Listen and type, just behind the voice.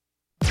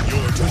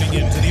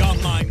in to the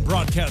online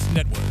broadcast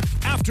network,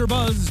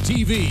 AfterBuzz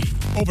TV.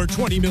 Over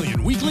 20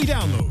 million weekly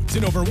downloads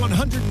in over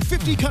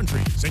 150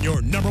 countries, and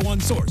your number one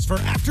source for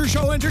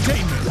after-show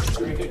entertainment.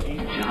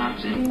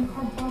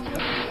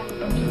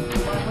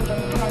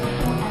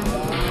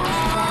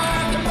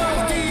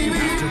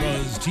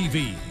 AfterBuzz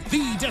TV,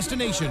 the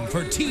destination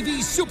for TV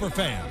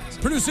superfans.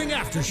 Producing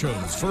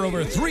aftershows for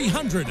over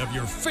 300 of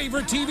your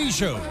favorite TV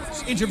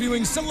shows,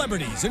 interviewing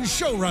celebrities and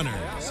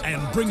showrunners,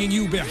 and bringing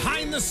you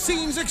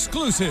behind-the-scenes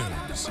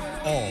exclusives.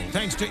 All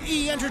thanks to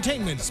E!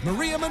 Entertainment's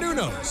Maria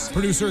Menounos,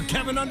 producer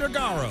Kevin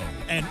Undergaro,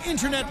 and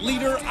internet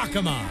leader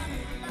Akamai.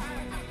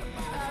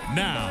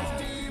 Now,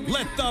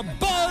 let the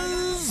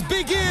buzz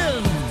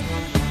begin!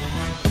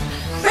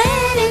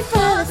 Ready for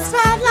the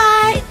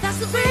spotlight, that's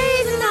the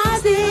reason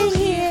I've been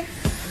here.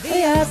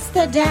 The ups,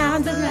 the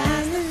downs, the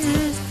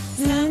rises,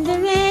 the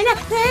rain, my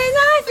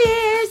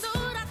fears.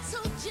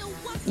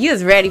 You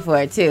was ready for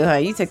it too, huh?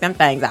 You took them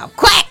things out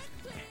quick.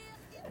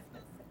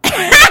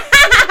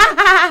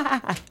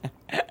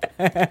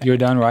 You're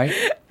done, right?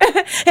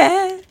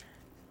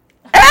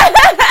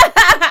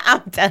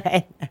 I'm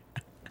done.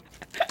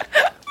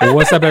 Well,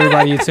 what's up,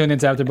 everybody? You're tuned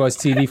into AfterBuzz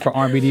TV for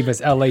R&B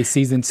Divas LA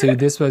Season 2.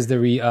 This was the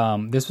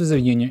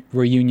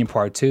reunion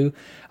part 2.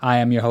 I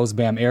am your host,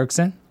 Bam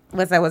Erickson.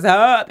 What's up? What's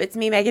up? It's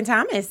me, Megan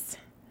Thomas.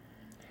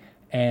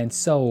 And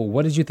so,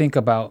 what did you think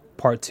about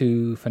part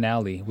 2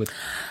 finale?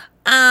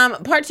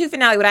 Part 2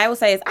 finale, what I will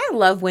say is I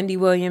love Wendy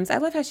Williams. I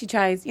love how she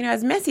tries,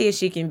 as messy as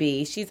she can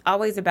be. She's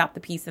always about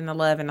the peace and the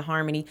love and the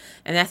harmony.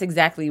 And that's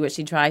exactly what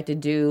she tried to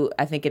do,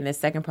 I think, in this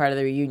second part of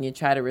the reunion,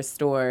 try to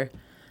restore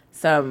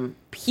some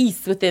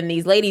peace within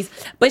these ladies.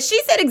 But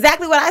she said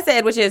exactly what I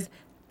said, which is,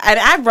 and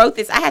I wrote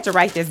this, I had to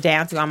write this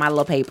down too on my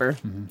little paper.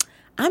 Mm-hmm.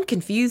 I'm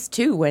confused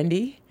too,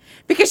 Wendy.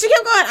 Because she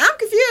kept going, I'm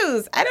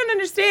confused. I don't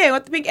understand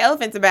what the pink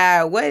elephant's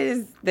about. What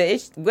is the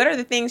issue? What are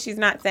the things she's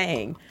not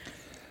saying?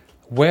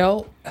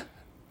 Well,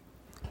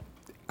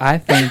 I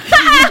think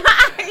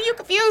you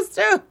confused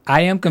too.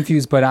 I am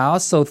confused, but I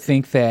also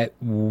think that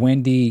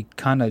Wendy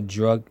kind of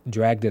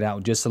dragged it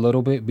out just a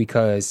little bit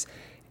because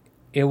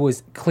it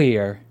was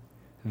clear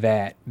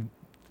that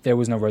there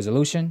was no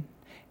resolution,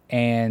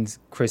 and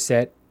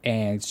Chrisette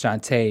and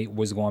Shantae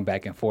was going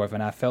back and forth,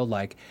 and I felt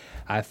like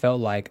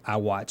I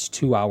watched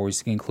 2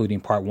 hours, including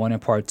part 1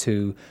 and part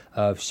 2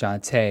 of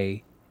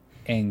Shantae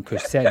and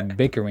Chrisette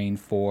bickering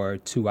for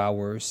 2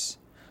 hours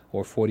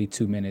or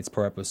 42 minutes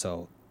per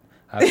episode.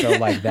 I felt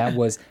like that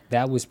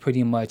was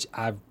pretty much.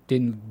 I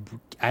didn't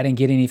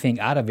get anything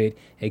out of it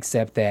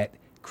except that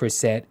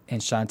Chrisette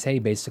and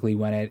Shantae basically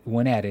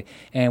went at it.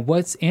 And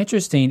what's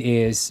interesting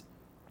is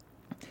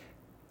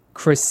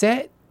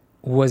Chrisette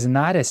was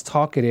not as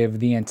talkative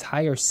the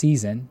entire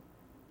season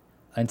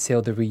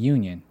until the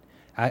reunion.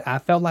 I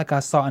felt like I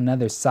saw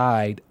another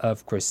side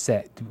of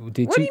Chrisette. What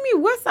do you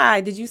mean? What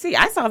side did you see?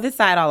 I saw this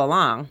side all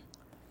along.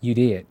 You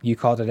did. You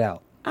called it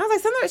out. I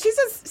was like, she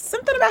says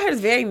something about her is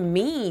very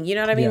mean. You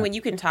know what I mean? Yeah. When you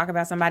can talk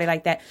about somebody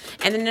like that.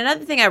 And then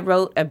another thing I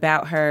wrote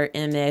about her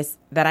in this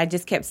that I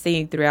just kept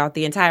seeing throughout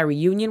the entire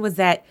reunion was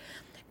that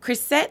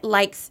Chrisette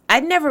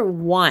I never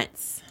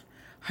once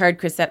heard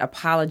Chrisette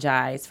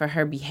apologize for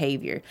her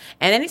behavior.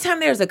 And anytime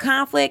there's a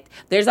conflict,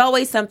 there's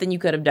always something you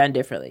could have done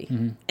differently.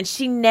 Mm-hmm. And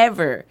she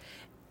never,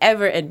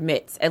 ever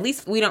admits, at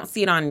least we don't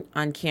see it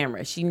on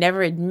camera, she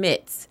never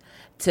admits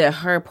to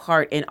her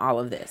part in all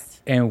of this.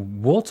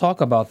 And we'll talk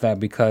about that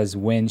because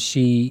when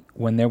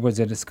there was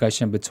a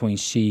discussion between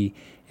she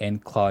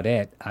and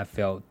Claudette, I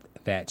felt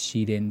that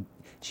she didn't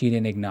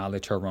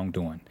acknowledge her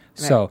wrongdoing.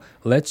 Right. So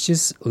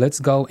let's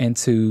go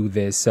into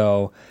this.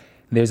 So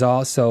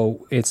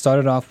it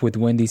started off with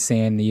Wendy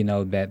saying,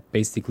 that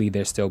basically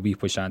there's still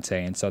beef with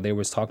Shantae. And so they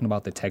was talking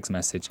about the text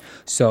message.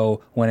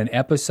 So when an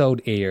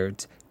episode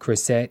aired,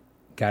 Chrisette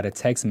got a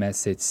text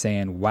message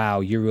saying,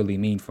 "Wow, you're really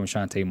mean," from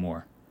Shantae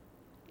Moore.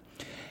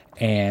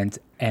 And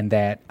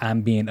that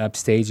I'm being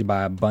upstaged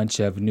by a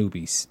bunch of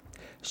newbies.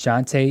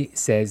 Shantae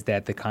says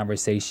that the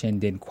conversation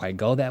didn't quite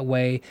go that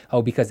way.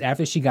 Oh, because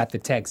after she got the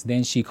text,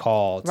 then she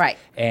called. Right.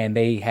 And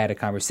they had a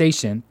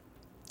conversation.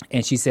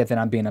 And she said that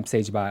I'm being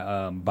upstaged by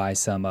a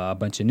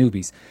bunch of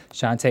newbies.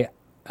 Shantae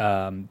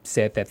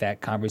said that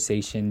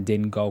conversation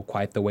didn't go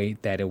quite the way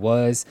that it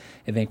was.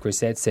 And then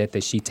Chrisette said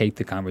that she taped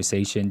the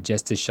conversation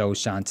just to show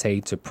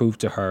Shantae, to prove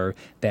to her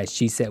that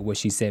she said what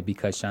she said,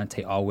 because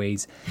Shantae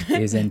always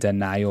is in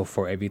denial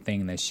for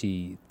everything that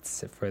she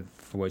said, for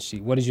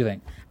what did you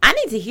think? I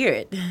need to hear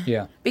it.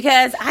 Yeah.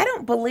 Because I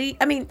don't know.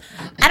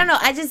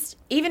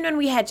 Even when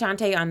we had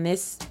Shantae on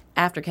this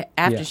after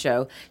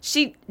show,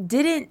 she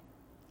didn't,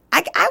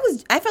 I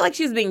felt like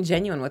she was being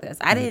genuine with us.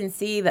 I didn't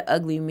see the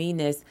ugly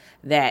meanness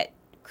that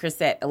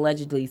Chrisette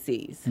allegedly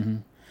sees. Mm-hmm.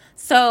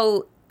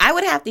 So I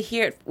would have to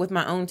hear it with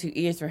my own 2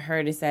 ears for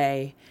her to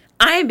say,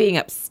 I am being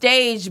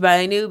upstaged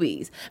by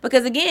newbies.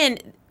 Because again,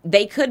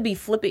 they could be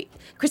flipping,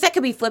 Chrisette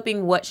could be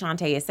flipping what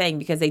Shantae is saying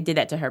because they did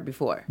that to her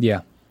before.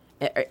 Yeah.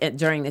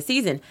 During the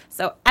season.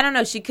 So I don't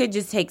know, she could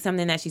just take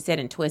something that she said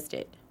and twist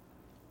it.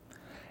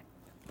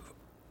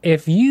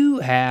 If you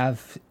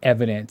have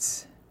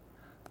evidence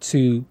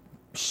to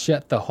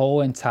shut the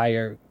whole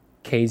entire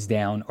case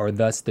down, or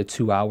thus the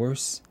 2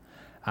 hours,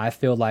 I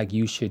feel like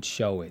you should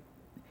show it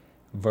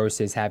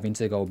versus having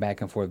to go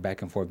back and forth,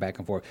 back and forth, back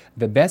and forth.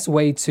 The best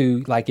way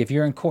to, like, if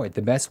you're in court,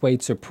 the best way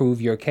to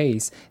prove your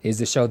case is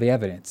to show the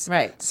evidence.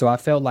 Right. So I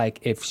felt like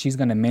if she's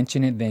going to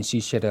mention it, then she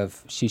should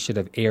have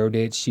aired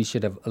it. She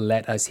should have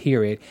let us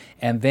hear it.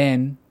 And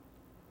then,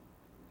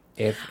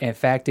 if in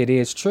fact it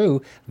is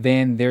true,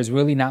 then there's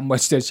really not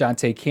much that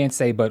Shantae can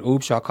say, but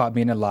oops, y'all caught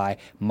me in a lie,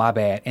 my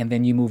bad, and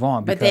then you move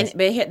on. But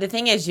the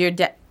thing is, you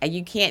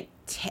can't.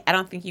 I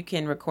don't think you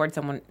can record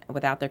someone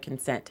without their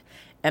consent,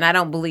 and I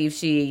don't believe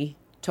she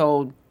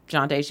told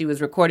Shantae she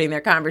was recording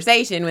their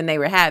conversation when they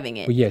were having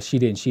it. Well, yes, she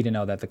didn't. She didn't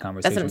know that the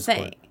conversation was saying.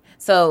 Recorded.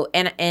 So,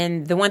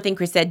 and the one thing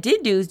Chrisette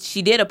did do,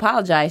 she did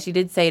apologize. She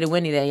did say to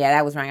Wendy that, yeah,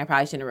 that was wrong. I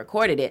probably shouldn't have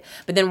recorded it.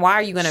 But then why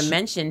are you going to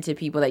mention to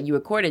people that you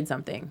recorded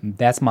something?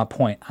 That's my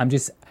point.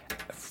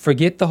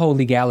 Forget the whole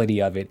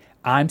legality of it.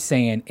 I'm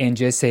saying, and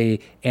just say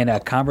in a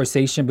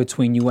conversation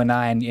between you and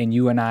I, and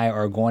you and I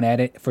are going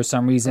at it for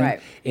some reason,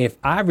 right. If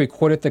I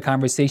recorded the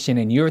conversation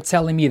and you're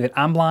telling me that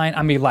I'm lying,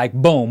 I mean, like,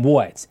 boom,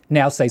 what?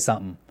 Now say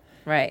something.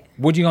 Right.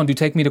 What you gonna do?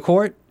 Take me to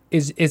court?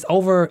 It's just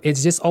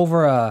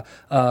over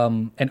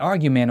an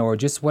argument or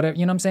just whatever.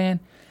 You know what I'm saying?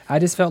 I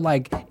just felt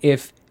like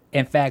if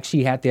in fact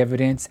she had the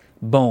evidence,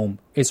 boom,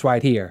 it's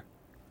right here,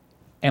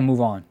 and move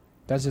on.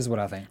 That's just what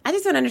I think. I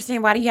just don't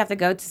understand, why do you have to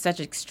go to such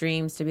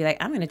extremes to be like,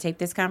 I'm going to tape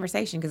this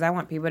conversation because I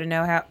want people to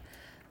know how,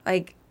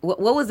 like, what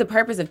was the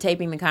purpose of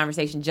taping the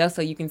conversation? Just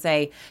so you can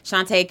say,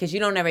 Shantae, because you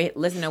don't ever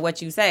listen to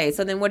what you say.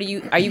 So then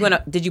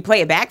did you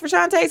play it back for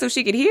Shantae so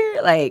she could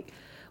hear? Like,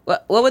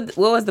 what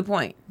was the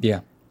point?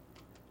 Yeah.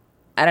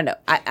 I don't know.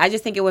 I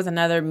just think it was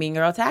another mean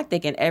girl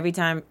tactic. And every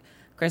time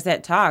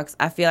Chrisette talks,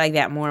 I feel like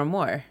that more and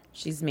more.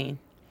 She's mean.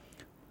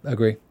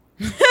 Agree.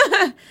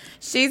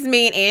 She's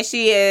mean, and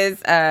she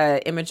is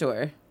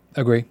immature.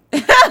 Agree.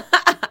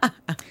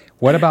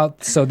 What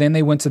about, so then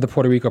they went to the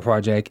Puerto Rico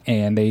project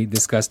and they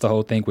discussed the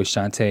whole thing with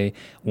Shantae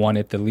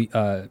wanted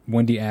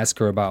Wendy asked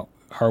her about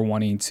her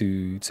wanting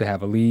to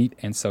have a lead,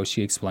 and so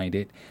she explained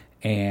it.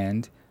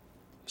 And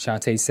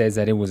Shantae says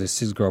that it was a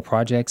cis-girl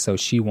project, so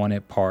she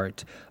wanted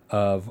part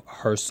of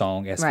her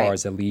song as far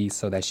as a lead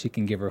so that she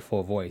can give her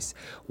full voice.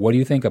 What do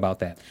you think about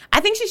that? I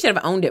think she should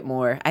have owned it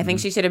more. I think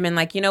she should have been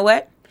like, you know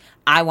what?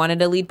 I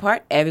wanted a lead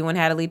part. Everyone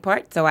had a lead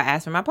part, so I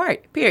asked for my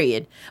part,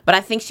 period. But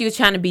I think she was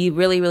trying to be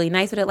really, really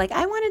nice with it. Like,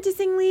 I wanted to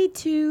sing lead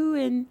too.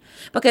 And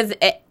because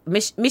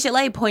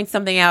Michelle points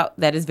something out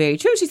that is very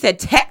true. She said,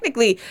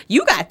 technically,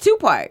 you got two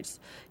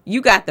parts.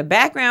 You got the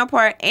background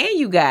part and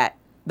you got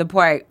the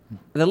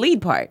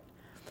lead part.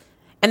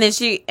 And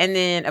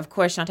then of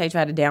course, Shantae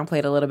tried to downplay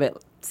it a little bit,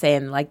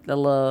 saying like I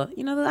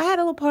had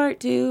a little part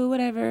too,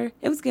 whatever.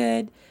 It was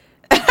good.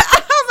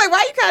 Like,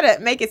 why you kind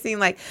of make it seem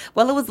like,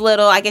 well, it was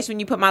little. I guess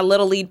when you put my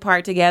little lead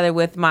part together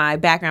with my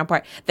background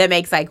part, that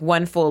makes like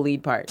one full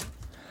lead part.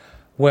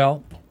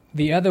 Well,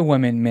 the other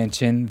women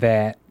mentioned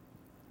that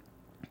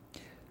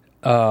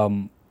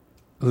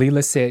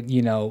Leela said,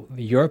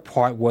 your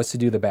part was to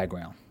do the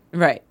background.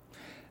 Right.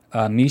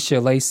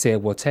 Michelle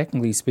said, well,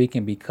 technically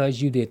speaking, because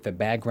you did the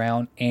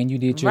background and you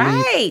did your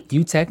lead,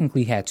 you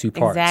technically had two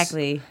parts.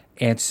 Exactly.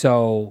 And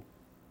so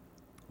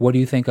what do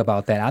you think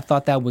about that? I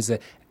thought that was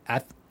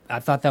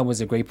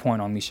a great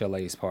point on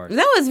Michelle's part.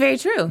 That was very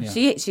true.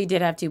 Yeah. She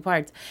did have two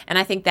parts. And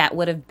I think that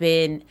would have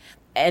been,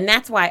 and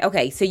that's why,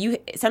 okay, so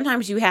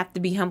sometimes you have to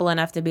be humble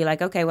enough to be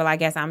like, okay, well, I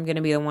guess I'm going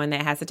to be the one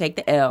that has to take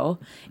the L.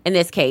 In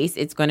this case,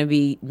 it's going to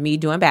be me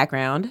doing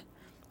background.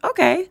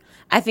 Okay.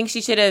 I think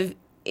she should have,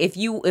 if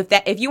you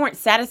weren't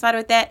satisfied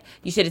with that,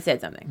 you should have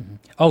said something. Mm-hmm.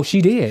 Oh,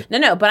 she did.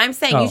 No, but I'm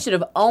saying you should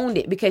have owned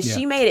it, because Yeah.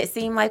 she made it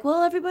seem like,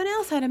 well, everyone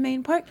else had a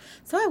main part,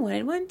 so I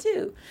wanted one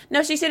too.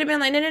 No, she should have been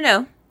like,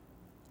 no.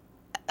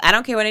 I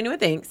don't care what anyone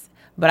thinks,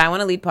 but I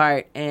want a lead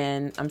part,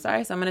 and I'm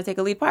sorry, so I'm going to take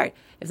a lead part.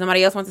 If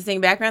somebody else wants to sing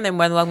background, they're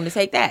more than welcome to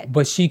take that.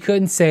 But she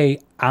couldn't say,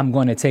 I'm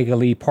going to take a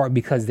lead part,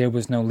 because there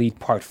was no lead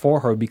part for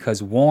her,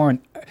 because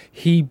Warren,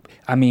 he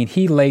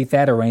laid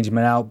that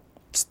arrangement out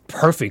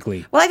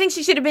perfectly. Well, I think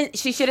she should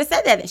have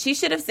said that. She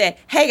should have said,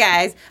 hey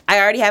guys, I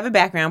already have a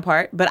background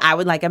part, but I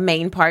would like a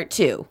main part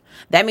too.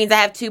 That means I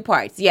have two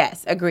parts.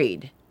 Yes,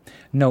 agreed.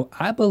 No,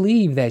 I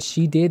believe that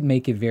she did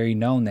make it very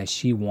known that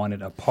she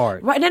wanted a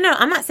part. Right? No,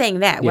 I'm not saying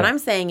that. Yeah. What I'm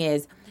saying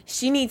is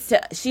she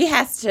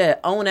has to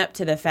own up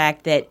to the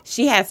fact that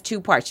she has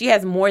two parts. She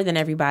has more than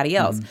everybody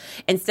else.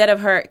 Instead of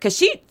her,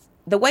 because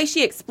the way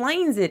she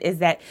explains it is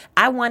that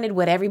I wanted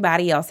what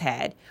everybody else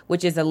had,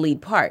 which is a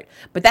lead part.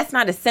 But that's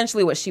not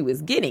essentially what she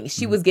was getting.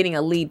 She was getting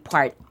a lead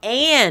part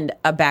and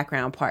a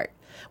background part,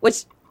 which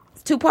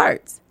is two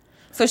parts.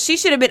 So she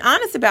should have been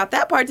honest about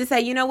that part to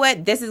say, you know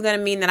what, this is going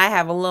to mean that I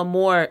have a little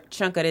more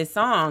chunk of this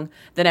song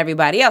than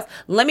everybody else.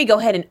 Let me go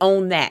ahead and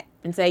own that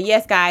and say,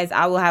 yes, guys,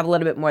 I will have a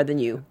little bit more than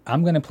you.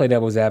 I'm going to play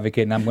devil's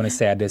advocate, and I'm going to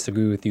say I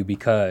disagree with you,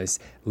 because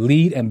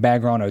lead and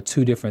background are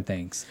two different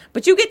things.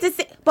 But you get to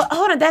say, but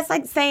hold on, that's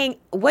like saying,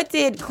 what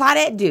did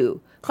Claudette do?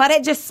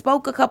 Claudette just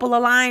spoke a couple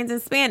of lines in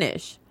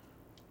Spanish.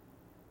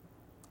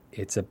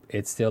 it's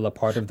still a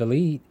part of the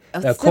lead.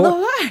 It's still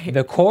a part.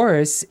 The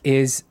chorus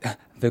is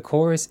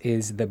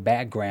the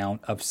background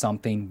of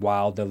something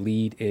while the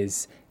lead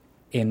is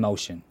in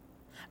motion.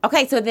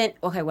 Okay, so then,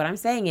 what I'm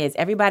saying is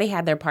everybody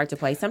had their part to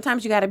play.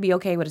 Sometimes you got to be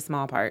okay with a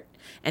small part.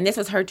 And this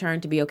was her turn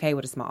to be okay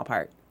with a small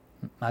part.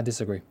 I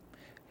disagree.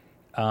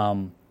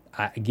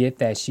 I get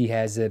that she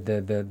has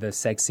the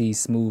sexy,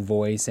 smooth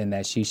voice and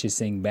that she should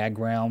sing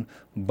background,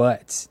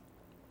 but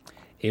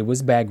it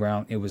was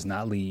background. It was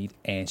not lead,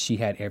 and she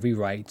had every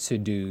right to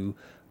do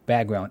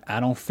background.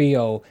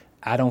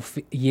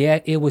 Yeah,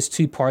 it was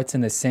two parts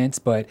in a sense,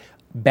 but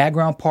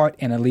background part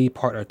and a lead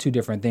part are two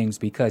different things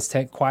because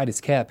Quiet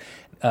as Kept,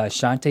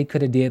 Shantae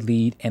could have did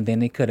lead, and then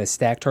they could have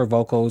stacked her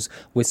vocals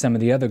with some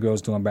of the other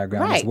girls doing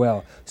background as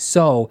well.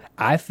 So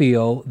I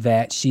feel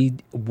that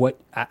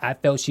I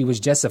felt she was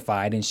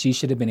justified, and she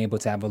should have been able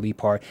to have a lead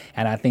part.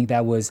 And I think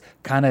that was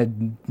kind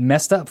of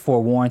messed up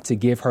for Warren to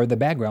give her the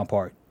background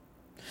part.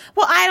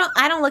 Well,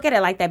 I don't look at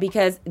it like that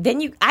because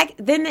then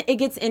it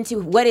gets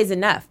into what is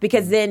enough,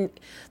 because then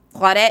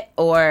Claudette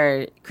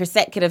or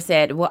Chrisette could have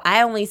said, well,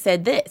 I only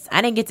said this.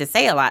 I didn't get to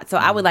say a lot, so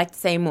I would like to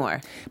say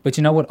more. But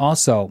you know what?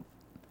 Also,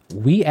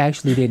 we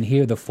actually didn't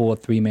hear the full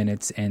 3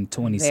 minutes and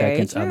 20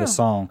 seconds of the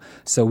song.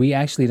 So we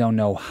actually don't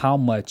know how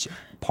much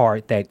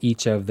part that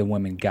each of the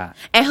women got.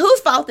 And whose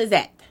fault is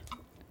that?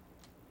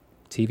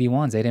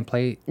 TV1's, they didn't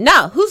play.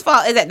 No, whose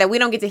fault is that we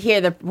don't get to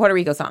hear the Puerto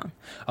Rico song?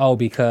 Oh,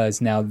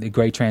 because now the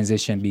great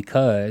transition,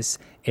 because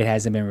it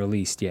hasn't been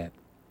released yet.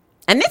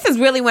 And this is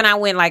really when I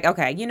went like,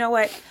 okay, you know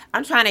what?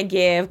 I'm trying to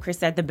give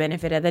Chrisette the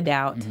benefit of the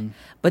doubt. Mm-hmm.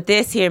 But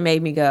this here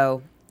made me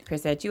go,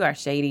 Chrisette, you are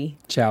shady.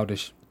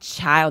 Childish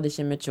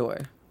and mature.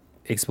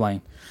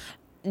 Explain.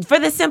 For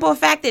the simple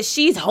fact that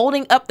she's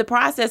holding up the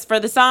process for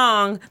the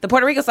song, the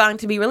Puerto Rico song,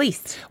 to be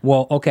released.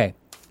 Well, okay.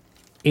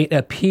 It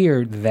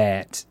appeared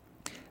that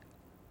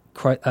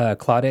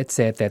Claudette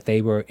said that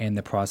they were in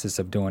the process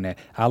of doing that.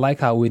 I like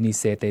how Whitney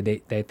said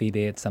that they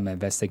did some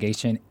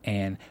investigation,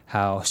 and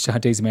how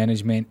Shantae's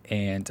management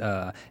and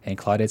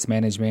Claudette's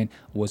management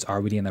was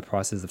already in the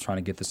process of trying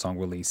to get the song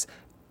released.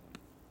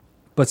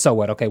 But so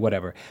what? Okay,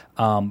 whatever.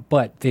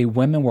 But the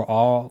women were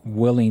all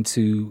willing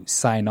to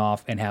sign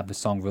off and have the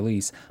song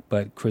released.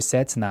 But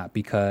Chrisette's not,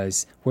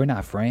 because we're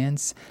not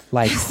friends.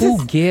 Like,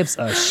 who gives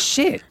a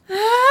shit?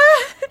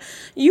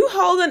 You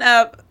holding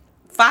up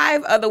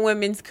 5 other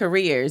women's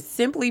careers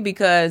simply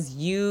because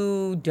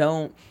you're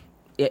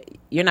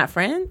not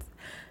friends?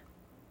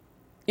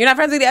 You're not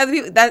friends with the other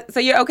people? So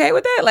you're okay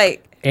with that?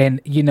 Like,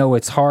 and,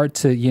 it's hard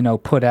to,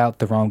 put out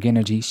the wrong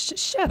energy.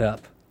 Shut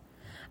up.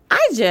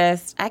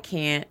 I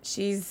can't.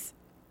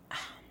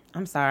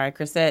 I'm sorry,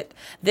 Chrisette.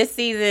 This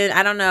season,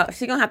 I don't know.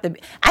 She's going to have to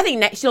be, I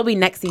think she'll be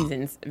next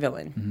season's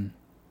villain. Mm-hmm.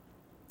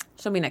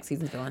 She'll be next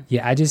season's villain.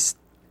 Yeah,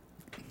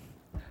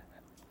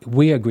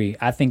 we agree.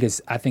 I think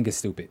it's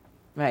stupid.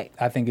 Right.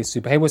 I think it's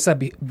stupid. Hey, what's up?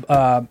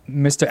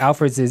 Mr.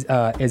 Alfreds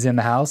is in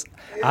the house.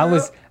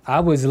 Yeah. I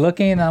was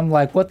looking, I'm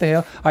like, what the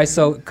hell? All right,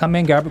 so come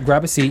in,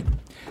 grab a seat.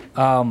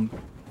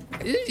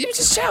 It was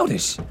just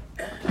childish.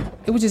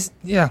 It was just,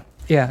 yeah,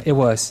 it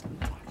was.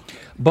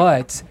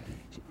 But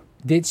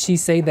did she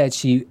say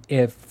that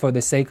if for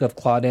the sake of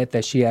Claudette,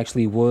 that she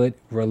actually would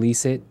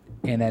release it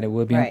and that it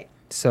would be? Right.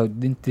 So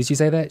did she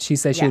say that? She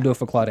said she would do it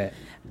for Claudette.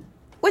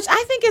 Which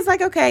I think is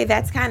like, okay,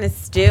 that's kind of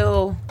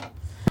still,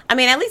 I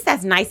mean, at least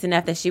that's nice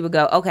enough that she would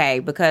go, okay,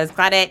 because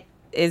Claudette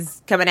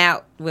is coming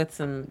out with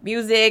some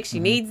music. She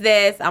needs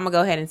this. I'm going to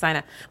go ahead and sign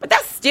up. But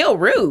that's still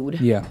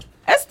rude. Yeah.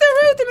 That's still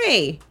rude to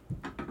me.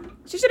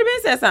 She should have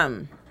been said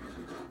something.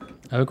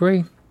 I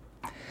agree.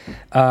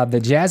 The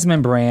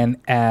Jasmine brand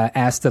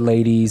asked the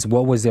ladies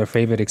what was their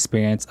favorite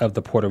experience of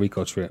the Puerto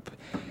Rico trip.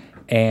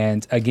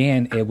 And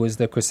again, it was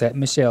the Chrisette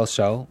Michele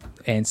show.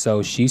 And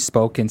so she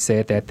spoke and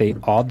said that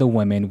all the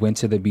women went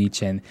to the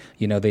beach and,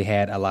 they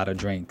had a lot of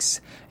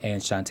drinks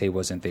and Shantae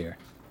wasn't there.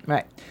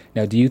 Right.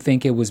 Now, do you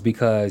think it was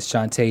because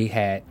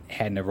Shantae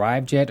hadn't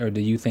arrived yet, or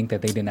do you think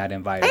that they did not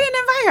invite her? They didn't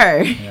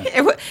invite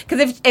her.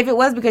 Because if it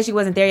was because she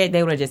wasn't there yet,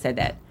 they would have just said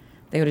that.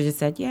 They would have just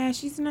said, yeah,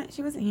 she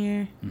wasn't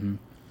here. Mm-hmm.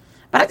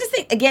 But I just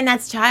think, again,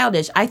 that's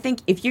childish. I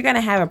think if you're going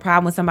to have a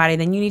problem with somebody,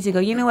 then you need to go,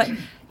 you know what?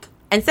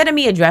 Instead of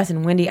me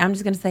addressing Wendy, I'm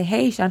just going to say,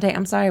 hey, Shantae,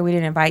 I'm sorry we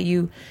didn't invite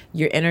you.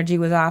 Your energy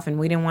was off and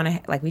we didn't want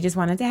to, we just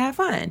wanted to have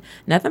fun.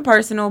 Nothing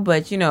personal,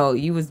 but,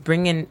 you was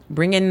bringing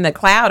the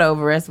cloud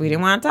over us. We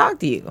didn't want to talk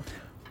to you.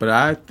 But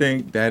I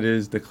think that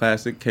is the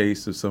classic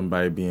case of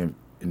somebody being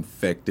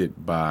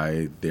infected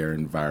by their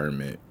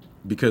environment.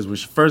 Because when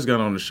she first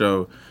got on the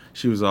show,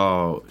 she was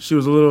a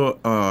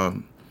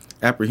little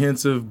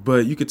apprehensive,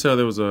 but you could tell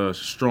there was a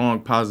strong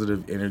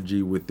positive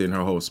energy within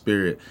her whole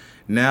spirit.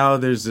 Now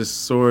there's this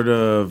sort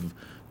of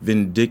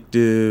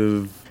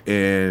vindictive,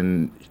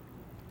 and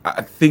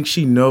I think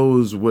she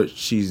knows what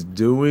she's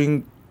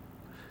doing,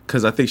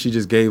 because I think she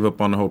just gave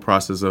up on the whole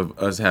process of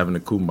us having a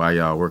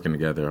kumbaya working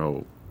together, her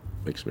whole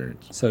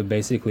experience. So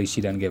basically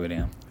she doesn't give a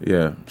damn.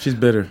 Yeah, she's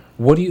bitter.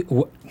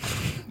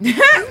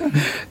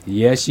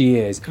 Yes, she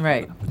is.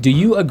 Right. Do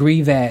you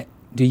agree that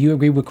do you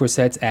agree with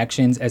Chrisette's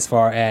actions as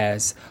far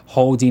as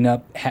holding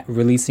up,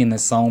 releasing the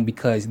song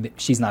because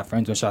she's not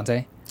friends with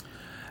Shantae?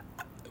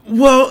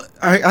 Well,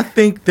 I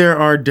think there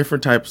are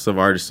different types of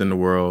artists in the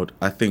world.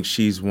 I think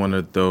she's one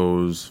of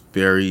those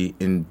very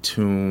in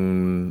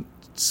tune,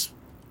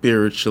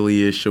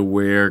 spiritually-ish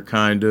aware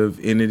kind of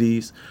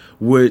entities,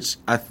 which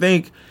I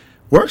think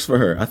works for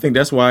her. I think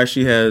that's why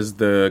she has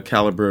the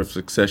caliber of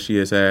success she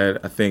has had.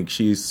 I think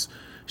she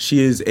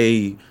is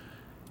a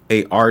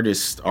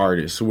artist,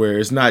 where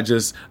it's not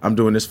just I'm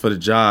doing this for the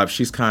job.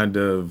 She's kind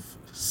of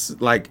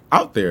like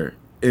out there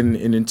and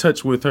in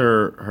touch with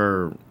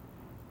her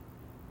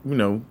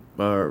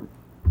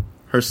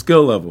her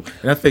skill level,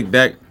 and I think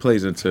that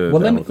plays into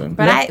the whole thing.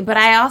 But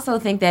I also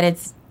think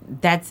that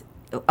that's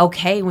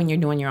okay when you're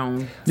doing your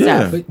own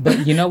stuff.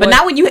 But you know but what?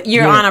 not when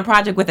you're on a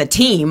project with a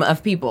team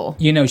of people.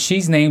 You know,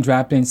 she's name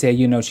dropped and said,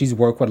 you know, she's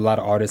worked with a lot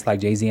of artists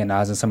like Jay-Z and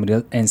Nas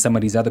and some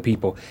of these other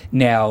people.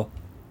 Now,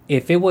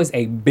 if it was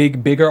a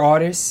bigger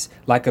artist,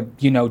 like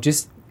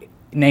just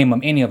name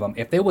them, any of them.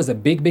 If there was a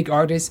big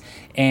artist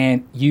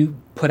and you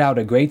put out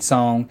a great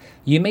song,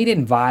 you may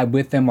didn't vibe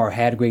with them or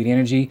had great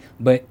energy,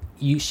 but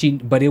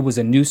it was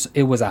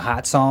a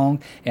hot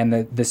song, and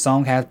the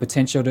song has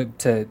potential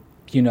to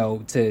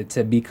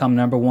become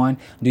number one.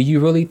 Do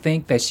you really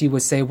think that she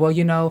would say, well,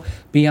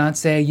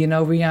 Beyonce,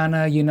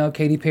 Rihanna,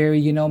 Katy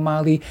Perry,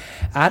 Molly,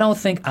 I don't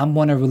think I'm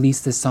going to release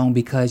this song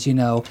because,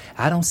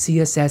 I don't see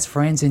us as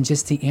friends and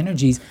just the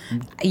energies.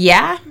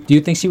 Yeah. Do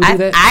you think she would do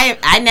that?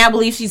 I now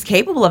believe she's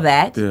capable of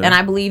that. Yeah. And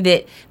I believe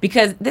that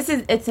because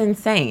it's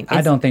insane.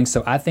 I don't think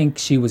so. I think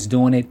she was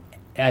doing it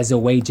as a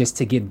way just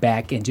to get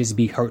back and just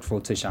be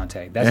hurtful to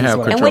Shantae. That's just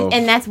what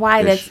and that's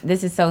why this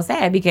is so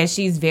sad, because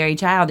she's very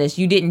childish.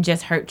 You didn't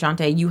just hurt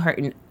Shantae, you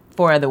hurting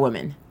 4 other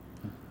women.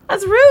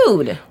 That's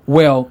rude.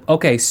 Well,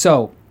 okay,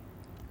 so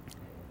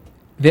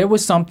there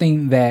was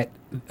something that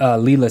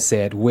Leela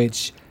said,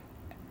 which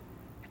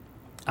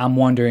I'm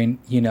wondering,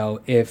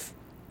 if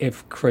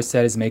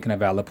Chrisette is making a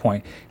valid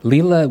point.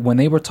 Leela, when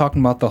they were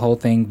talking about the whole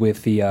thing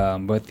with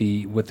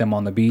with them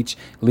on the beach,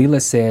 Leela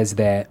says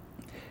that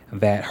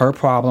her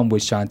problem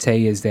with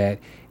Shantae is that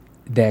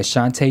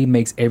Shantae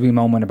makes every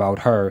moment about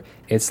her.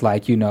 It's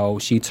like,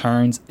 she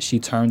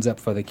turns up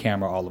for the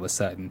camera all of a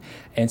sudden.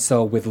 And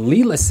so with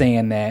Leela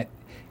saying that,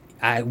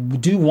 I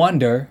do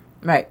wonder,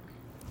 right,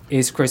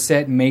 is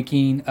Chrisette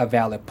making a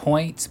valid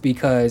point?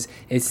 Because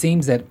it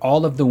seems that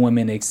all of the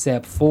women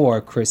except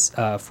for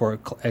Claudette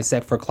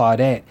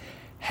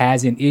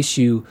has an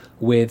issue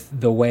with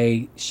the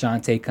way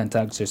Shantae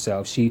conducts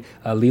herself.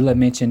 Leela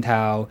mentioned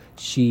how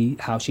she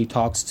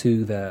talks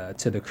to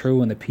the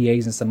crew and the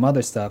PAs and some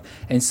other stuff.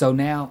 And so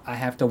now I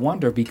have to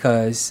wonder,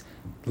 because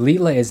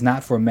Leela is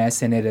not for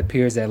mess, and it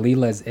appears that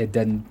Leela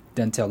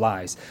doesn't tell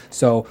lies.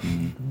 So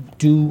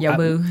boo. What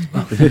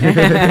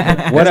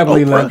up,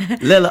 Leela?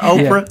 Leela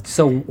Oprah. Yeah.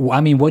 So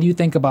what do you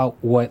think about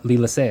what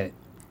Leela said?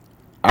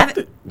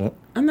 I'm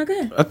not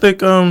good. I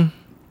think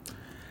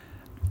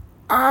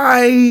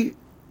I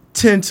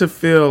tend to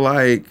feel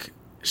like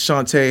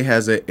Shantae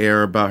has an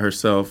air about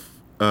herself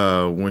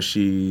when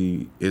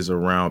she is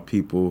around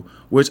people,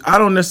 which I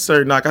don't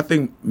necessarily knock. I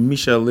think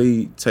Michelle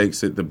Lee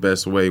takes it the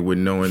best way with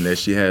knowing that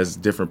she has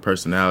different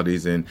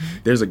personalities, and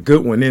there's a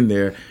good one in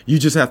there. You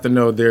just have to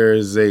know there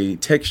is a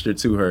texture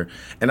to her.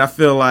 And I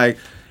feel like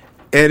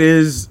it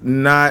is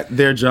not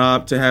their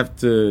job to have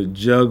to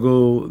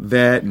juggle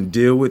that and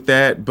deal with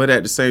that. But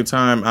at the same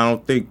time, I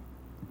don't think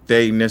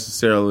they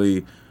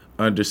necessarily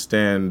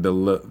understand the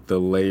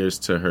layers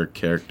to her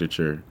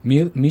caricature.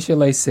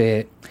 Michelle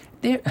said,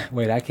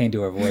 wait, I can't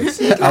do her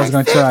voice. I was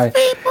going to try.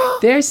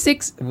 There's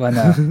 6. Well,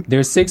 no,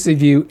 there's 6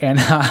 of you, and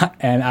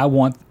I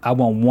want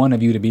one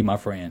of you to be my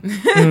friend.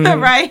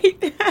 Right.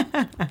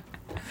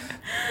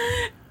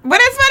 But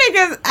it's funny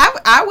because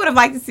I would have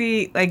liked to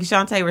see like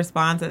Shantae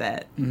respond to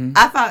that. Mm-hmm.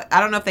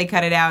 I don't know if they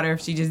cut it out or if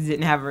she just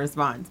didn't have a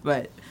response,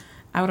 but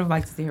I would have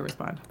liked to see her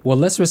respond. Well,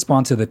 let's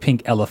respond to the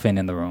pink elephant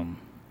in the room.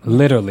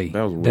 Literally,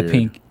 the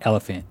pink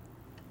elephant.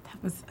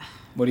 That was.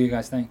 What do you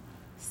guys think?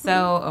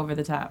 So over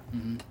the top,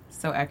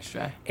 so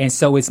extra. And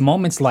so it's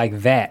moments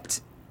like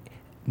that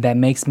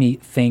makes me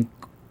think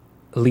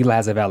Leela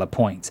has a valid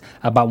point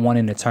about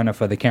wanting to turn up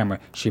for the camera.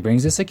 She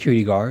brings a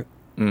security guard.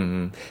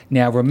 Mm-hmm.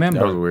 Now remember,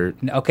 that was weird.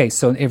 Okay,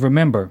 so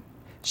remember,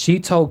 she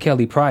told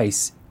Kelly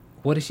Price,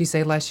 what did she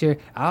say last year?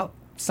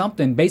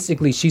 Something.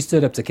 Basically, she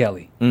stood up to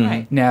Kelly. Mm-hmm.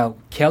 Right. Now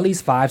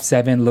Kelly's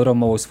 5'7", Little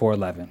Mo is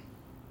 4'11".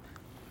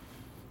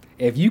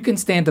 If you can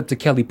stand up to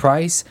Kelly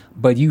Price,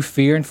 but you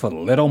fearing for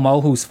Little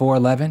Mo, who's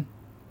 4'11",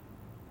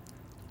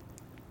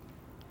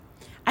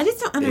 I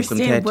just don't understand.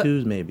 Some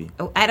tattoos, maybe.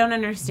 I don't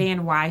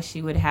understand why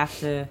she would have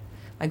to.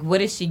 Like, what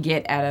does she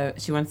get out of?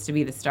 She wants to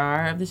be the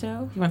star of the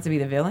show. She wants to be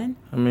the villain.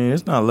 I mean,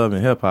 it's not Love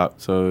and Hip Hop,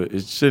 so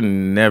it shouldn't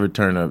never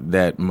turn up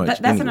that much.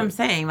 That's anyway. What I'm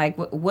saying. Like,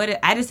 what?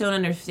 I just don't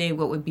understand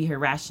what would be her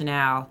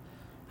rationale.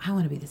 I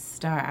want to be the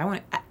star.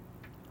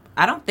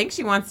 I don't think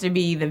she wants to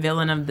be the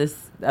villain of the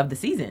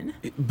season.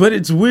 But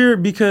it's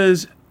weird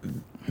because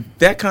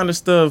that kind of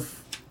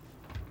stuff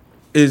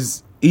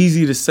is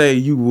easy to say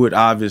you would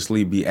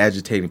obviously be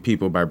agitating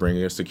people by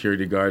bringing a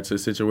security guard to a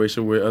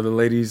situation where other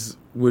ladies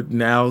would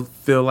now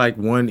feel like,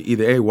 one,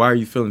 either, hey, why are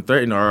you feeling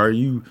threatened, or are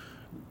you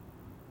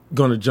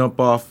going to jump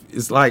off?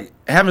 It's like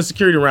having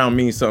security around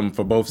means something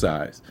for both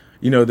sides.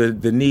 You know,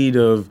 the need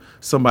of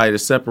somebody to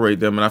separate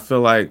them. And I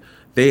feel like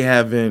they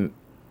haven't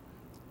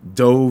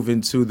dove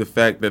into the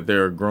fact that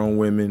they're grown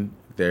women,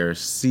 they're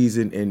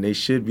seasoned, and they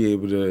should be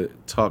able to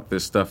talk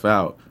this stuff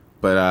out.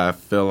 But I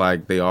feel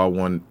like they all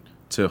want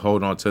to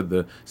hold on to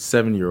the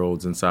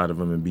 7-year-olds inside of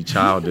them and be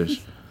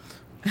childish.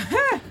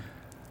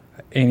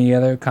 Any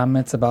other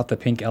comments about the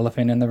pink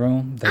elephant in the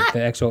room?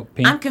 The actual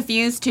pink? I'm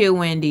confused too,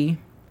 Wendy.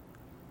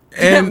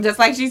 And Just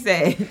like she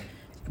said.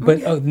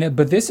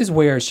 But this is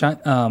where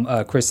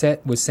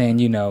Chrisette was saying,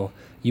 you know,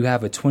 you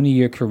have a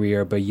 20-year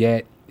career, but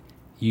yet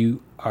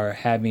you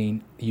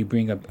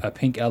bring a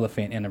pink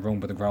elephant in a room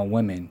with grown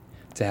women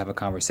to have a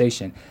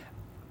conversation.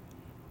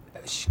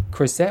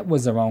 Chrisette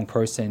was the wrong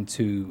person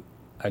to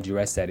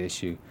address that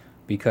issue,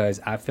 because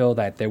I feel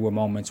that there were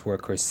moments where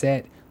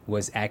Chrisette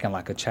was acting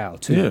like a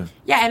child too.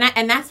 Yeah,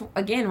 and that's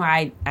again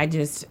why I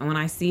just, when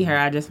I see her,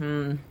 I just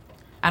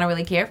I don't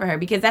really care for her,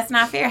 because that's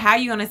not fair. How are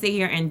you going to sit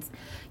here and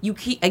you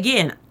keep,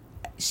 again,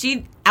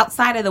 she,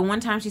 outside of the one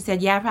time she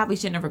said, yeah, I probably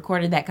shouldn't have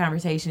recorded that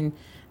conversation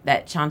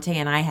that Shantae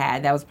and I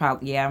had. That was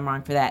probably, yeah, I'm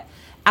wrong for that.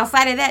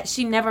 Outside of that,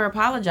 she never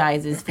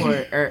apologizes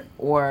for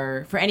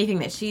or for anything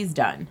that she's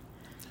done.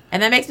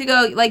 And that makes me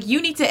go, like,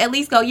 you need to at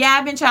least go, yeah,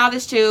 I've been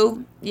childish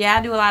too. Yeah,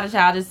 I do a lot of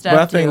childish stuff.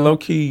 But I think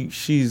low-key,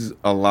 she's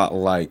a lot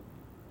like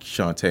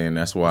Shantae, and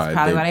that's why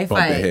they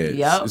bump their heads.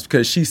 Yep. It's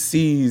because she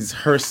sees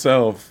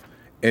herself,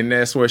 and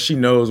that's where she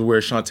knows where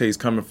Shantae's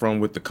coming from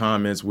with the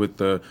comments, with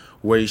the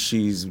way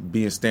she's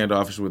being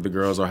standoffish with the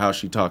girls, or how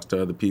she talks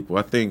to other people.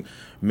 I think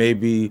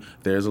maybe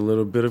there's a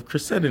little bit of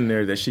Chrisette in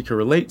there that she can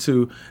relate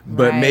to,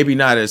 but maybe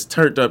not as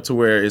turned up to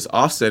where it's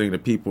offsetting the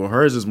people.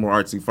 Hers is more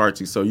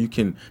artsy-fartsy, so you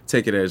can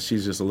take it as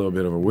she's just a little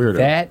bit of a weirdo.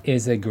 That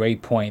is a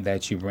great point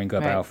that you bring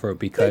up, Alfred,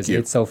 because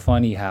it's so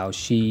funny how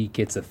she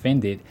gets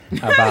offended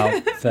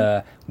about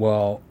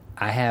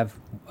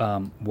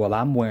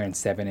I'm wearing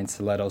 7-inch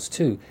stilettos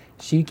too.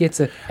 She gets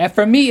and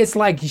for me, it's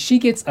like she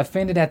gets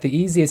offended at the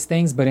easiest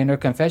things, but in her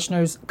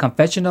confessionals,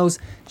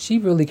 she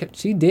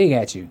dig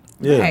at you.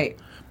 Yeah. Right.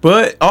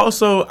 But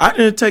also, I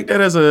didn't take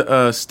that as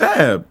a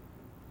stab.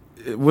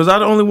 Was I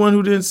the only one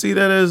who didn't see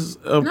that as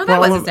a problem? That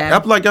wasn't a stab. I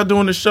feel like y'all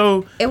doing the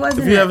show. It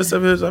wasn't. If you have a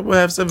 7 years, I will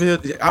have 7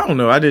 years. I don't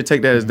know. I didn't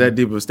take that as that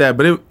deep of a stab,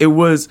 but it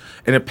was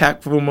an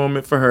impactful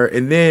moment for her.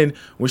 And then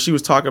when she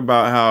was talking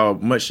about how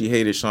much she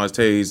hated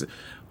Shantae's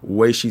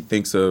way she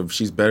thinks of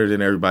she's better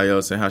than everybody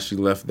else, and how she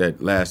left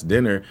that last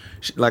dinner,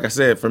 like I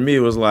said, for me it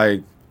was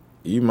like,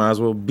 you might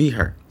as well be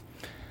her.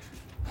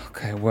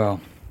 Okay,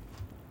 well,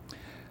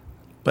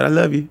 but I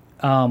love you.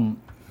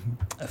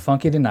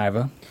 Funky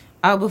Dineva.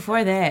 Oh,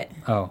 before that,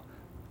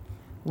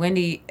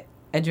 Wendy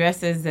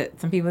addresses that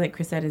some people think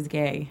Chrisette is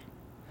gay.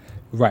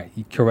 Right,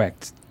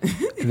 correct.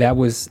 That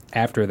was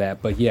after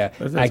that, but yeah,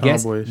 I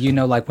guess tomboyish. You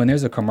know, like when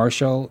there's a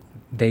commercial,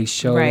 they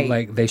show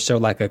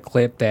like a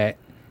clip that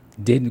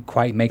didn't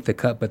quite make the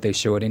cut, but they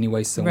show it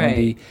anyway. So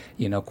Wendy,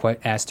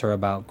 asked her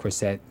about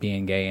Chrisette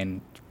being gay,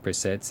 and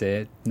Chrisette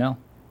said no.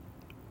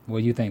 What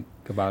do you think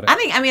about it?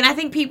 I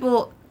think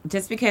people,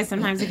 just because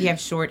sometimes if you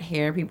have short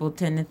hair, people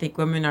tend to think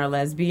women are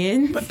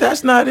lesbian. But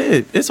that's not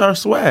it. It's our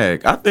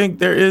swag. I think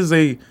there is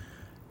a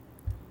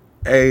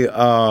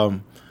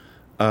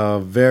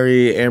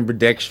very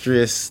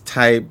ambidextrous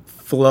type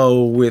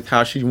flow with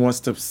how she wants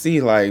to see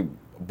like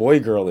boy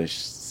girlish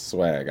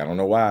swag. I don't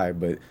know why,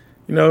 but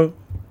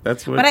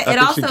that's what. But I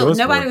think she goes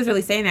nobody for. was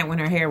really saying that when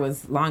her hair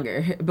was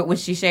longer. But when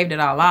she shaved it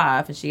all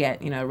off and she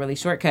had a really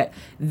short cut,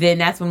 then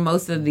that's when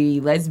most of the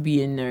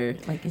lesbian are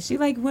like, is she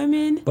like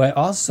women? But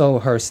also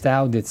her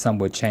style did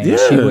somewhat change.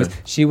 Yeah.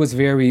 She was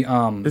very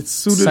it's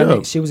suited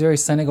up. She was very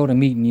Sunday go to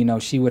meeting.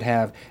 She would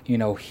have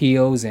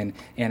heels and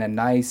a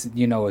nice a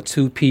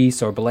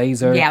 2-piece or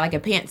blazer. Yeah, like a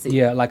pantsuit.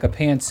 Yeah, like a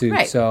pantsuit.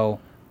 Right. So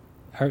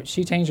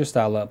she changed her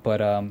style up,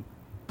 but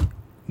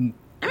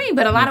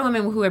but a lot of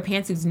women who wear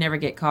pantsuits never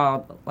get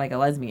called like a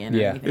lesbian.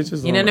 Or anything. It's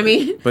just what I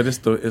mean. But it's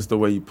the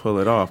way you pull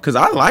it off. Because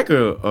I like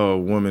a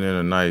woman in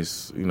a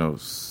nice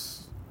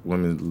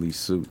womanly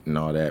suit and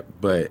all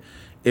that. But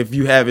if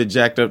you have it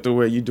jacked up to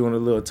where you're doing a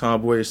little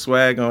tomboyish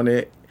swag on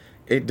it,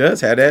 it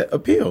does have that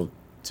appeal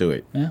to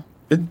it. Yeah.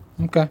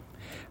 Okay.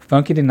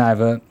 Funky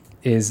Dineva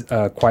is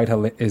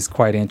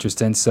quite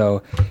interesting.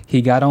 So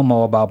he got on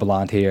Mo about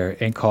blonde hair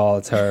and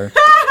called her.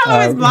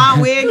 His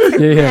blonde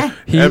wig. Yeah.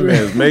 That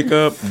man's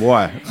makeup,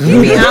 boy.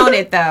 He be on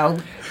it though.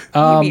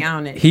 He be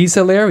on it. He's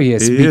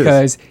hilarious He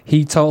because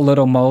he told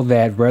Little Mo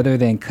that rather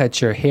than cut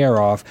your hair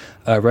off,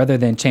 rather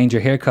than change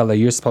your hair color,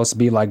 you're supposed to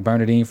be like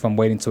Bernadine from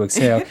Waiting to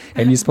Exhale,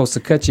 and you're supposed to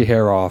cut your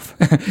hair off.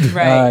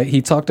 Right.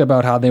 He talked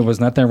about how there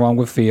was nothing wrong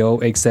with Phil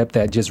except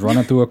that just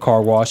running through a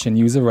car wash and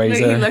use a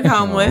razor. He look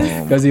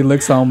homeless. Because he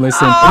looks homeless.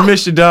 I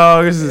miss you,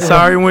 dog.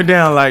 Sorry it went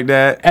down like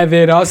that. And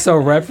then also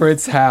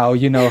reference how,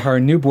 her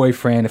new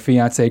boyfriend,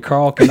 fiance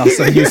Carl, can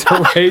also use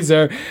a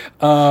razor.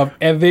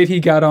 And then he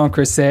got on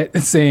Chrisette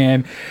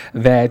saying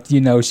that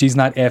she's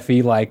not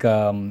Effie like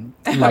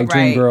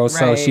Dreamgirls,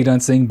 so she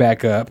doesn't sing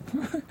back up.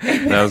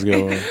 That was a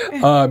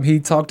good one. He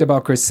talked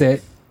about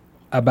Chrisette,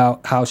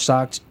 about how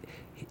shocked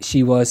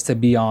she was to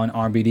be on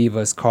R&B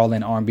Divas,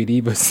 calling R&B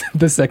Divas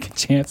the second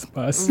chance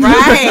bus.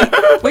 Right.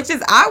 Which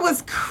is, I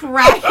was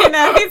cracking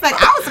up. He's like,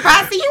 I was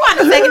surprised to see you on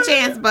the second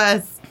chance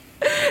bus.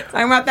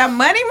 Talking about that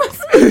money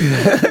must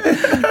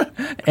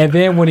be. And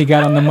then when he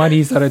got on the money,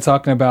 he started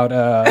talking about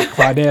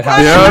Claudette.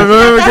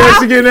 Where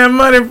she getting that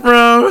money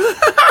from?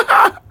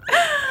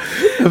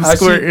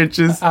 Square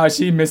inches. How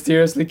she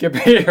mysteriously could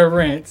pay her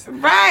rent.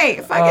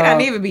 Right. Fuck it, I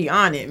don't even be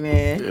on it,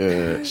 man.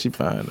 Yeah, she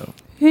fine though.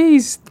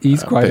 He's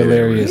quite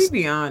hilarious. He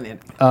be on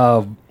it.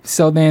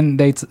 So then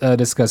they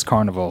discuss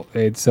Carnival.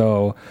 And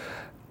so,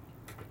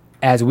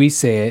 as we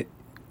said,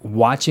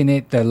 watching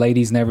it, the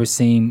ladies never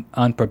seem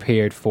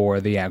unprepared for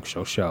the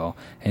actual show.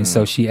 And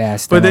so she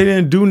asked them. But they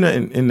didn't do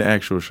nothing in the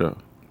actual show.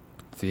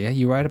 So yeah,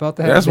 you're right about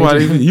that. That's why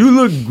you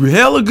look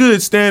hella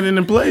good standing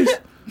in place.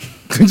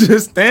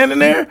 Just standing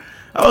there.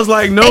 I was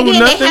like, no,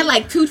 nothing. They had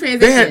like 2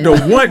 transitions. They had the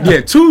one,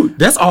 2.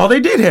 That's all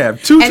they did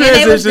have. 2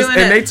 transitions,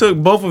 and they took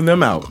both of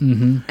them out.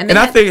 Mm-hmm. And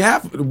I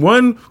think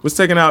one was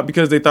taken out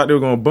because they thought they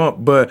were going to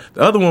bump, but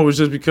the other one was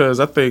just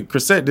because I think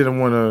Chrisette didn't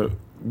want to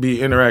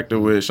be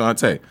interacting with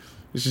Shantae.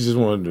 She just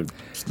wanted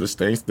to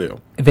stay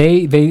still.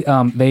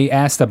 They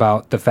asked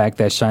about the fact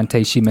that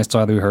Shantae, she missed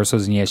all the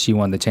rehearsals, and she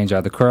wanted to change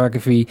out the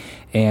choreography.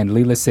 And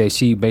Leela said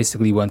she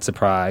basically wasn't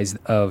surprised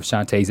of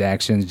Shantae's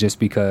actions just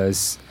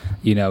because,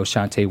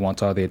 Shantae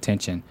wants all the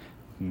attention.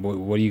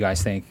 What do you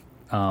guys think?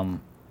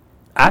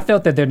 I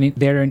felt that there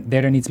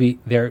needs to be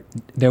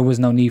there was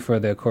no need for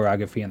the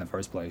choreography in the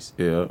first place.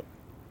 Yeah.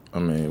 I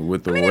mean,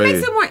 with the way... it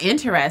makes it more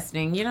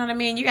interesting. You know what I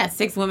mean? You got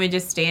 6 women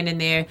just standing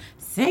there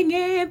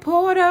singing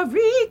Puerto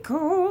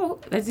Rico.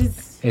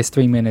 It's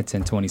 3 minutes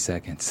and 20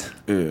 seconds.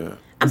 Yeah.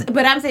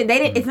 But I'm saying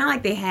it's not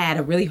like they had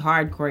a really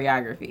hard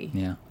choreography.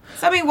 Yeah.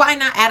 So, I mean, why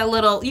not add a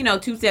little,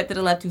 2-step to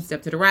the left,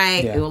 2-step to the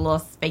right, do a little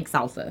fake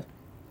salsa.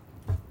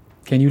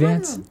 Can you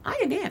dance? I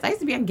can dance. I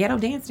used to be on ghetto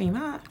dance team.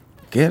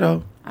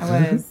 Ghetto?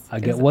 I was.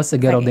 What's a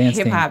ghetto dance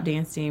team? Hip-hop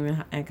dance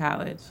team in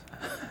college.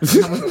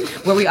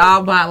 Where we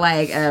all bought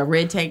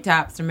red tank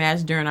tops to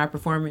match during our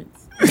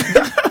performance.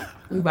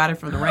 We bought it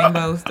from the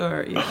Rainbow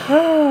store.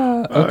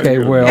 Yeah. Okay,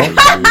 well,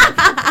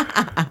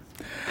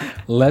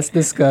 let's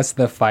discuss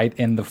the fight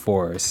in the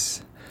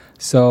forest.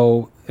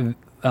 So,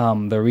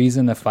 the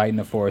reason the fight in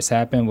the forest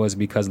happened was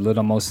because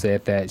Little Mo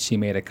said that she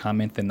made a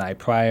comment the night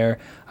prior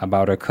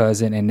about her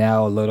cousin, and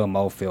now Little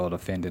Mo felt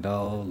offended.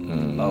 Oh,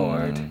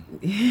 Lord.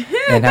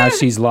 And how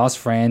she's lost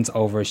friends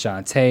over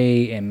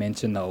Shantae and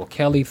mentioned the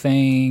O'Kelly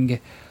thing.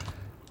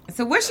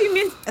 So what she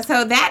meant,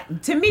 so that,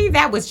 to me,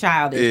 that was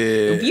childish.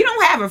 Yeah. If you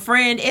don't have a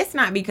friend, it's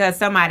not because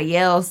somebody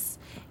else,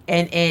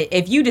 and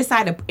if you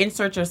decide to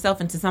insert yourself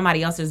into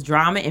somebody else's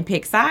drama and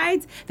pick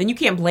sides, then you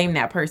can't blame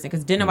that person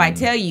because didn't nobody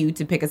tell you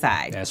to pick a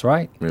side. That's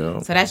right. Yeah.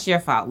 So that's your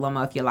fault,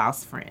 Lomo, if you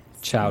lost friends.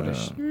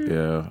 Childish.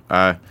 Yeah.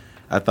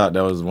 I thought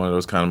that was one of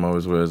those kind of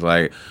moments where it's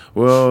like,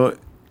 well,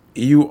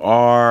 you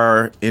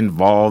are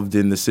involved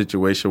in the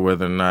situation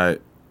whether or not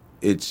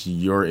it's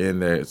your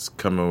end that's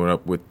coming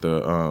up with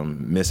the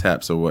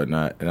mishaps or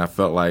whatnot. And I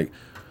felt like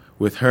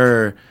with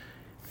her,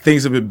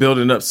 things have been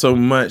building up so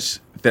much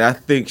that I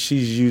think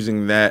she's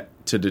using that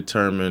to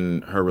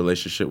determine her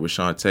relationship with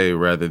Shantae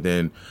rather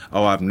than,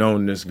 oh, I've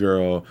known this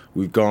girl,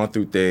 we've gone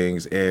through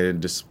things,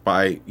 and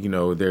despite,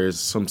 there's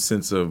some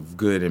sense of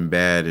good and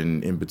bad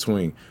and in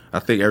between. I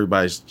think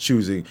everybody's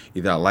choosing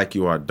either I like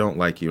you or I don't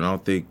like you, and I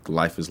don't think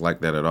life is like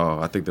that at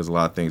all. I think there's a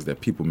lot of things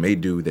that people may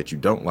do that you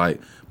don't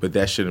like, but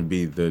that shouldn't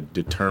be the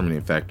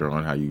determining factor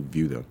on how you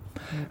view them.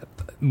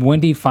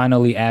 Wendy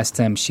finally asked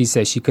him, she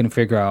said she couldn't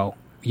figure out,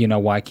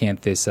 why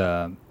can't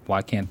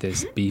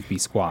this beef be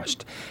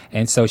squashed?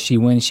 And so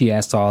when she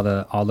asked all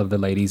of the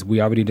ladies,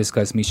 we already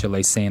discussed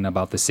Michelle saying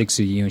about the 6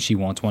 of you and she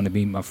wants one to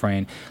be my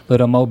friend.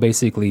 Little Mo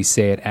basically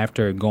said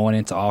after going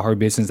into all her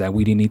business that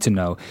we didn't need to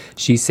know,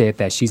 she said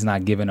that she's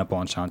not giving up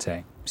on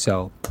Shantae.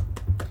 So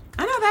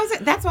I know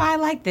that's why I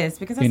like this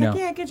because I was like,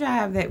 yeah, good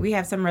job that we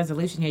have some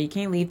resolution here. You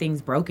can't leave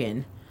things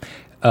broken.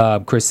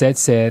 Chrisette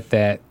said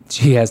that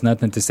she has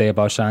nothing to say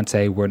about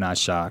Shantae. We're not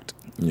shocked.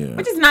 Yeah.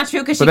 Which is not true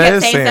because she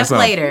kept saying stuff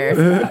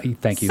later.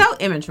 Thank you. So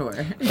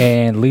immature.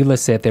 And Leela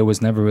said there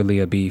was never really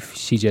a beef.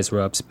 She just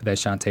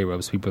Shantae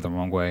rubs people the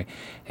wrong way.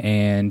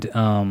 And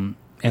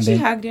she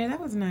hugged her. That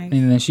was nice.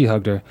 And then she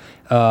hugged her.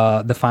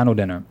 The final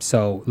dinner.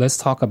 So let's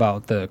talk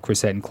about the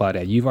Chrisette and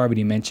Claudette. You've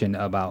already mentioned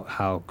about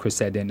how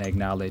Chrisette didn't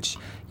acknowledge,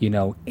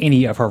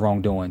 any of her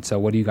wrongdoing. So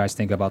what do you guys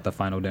think about the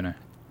final dinner?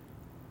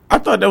 I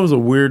thought that was a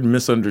weird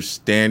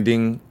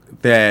misunderstanding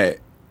that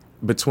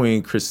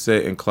between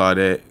Chrisette and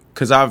Claudette.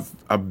 Because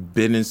I've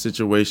been in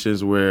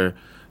situations where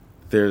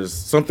there's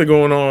something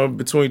going on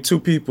between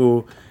two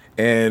people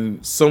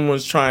and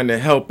someone's trying to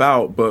help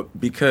out, but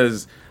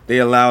because they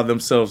allow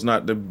themselves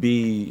not to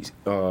be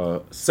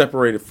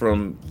separated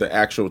from the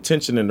actual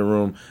tension in the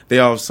room, they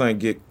all of a sudden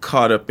get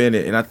caught up in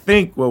it. And I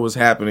think what was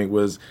happening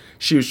was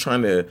she was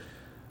trying to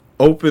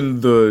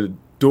open the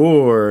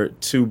door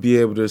to be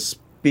able to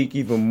speak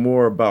even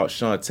more about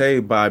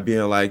Shantae by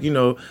being like,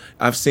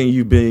 I've seen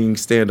you being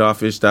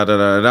standoffish, da da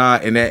da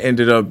da, and that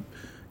ended up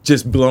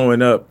just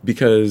blowing up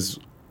because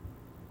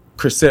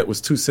Chrisette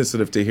was too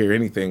sensitive to hear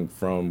anything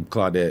from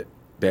Claudette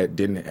that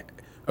didn't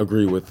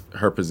agree with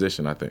her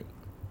position, I think.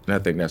 And I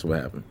think that's what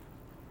happened.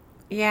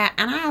 Yeah,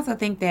 and I also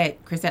think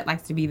that Chrisette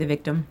likes to be the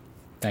victim.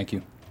 Thank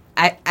you.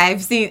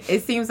 I've seen,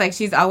 it seems like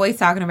she's always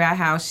talking about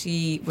how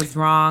she was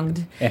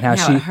wronged And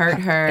how it hurt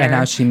her. And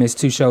how she missed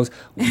 2 shows.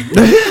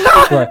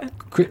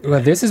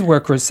 Well, this is where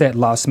Chrisette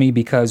lost me,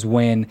 because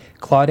when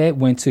Claudette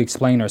went to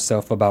explain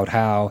herself about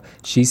how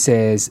she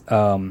says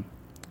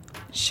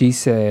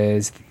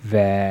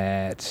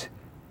that...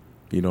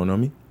 You don't know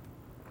me?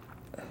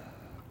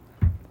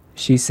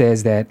 She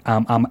says that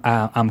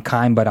I'm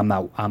kind, but I'm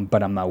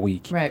not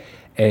weak. Right.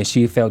 And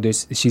she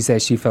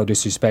said she felt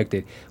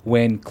disrespected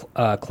when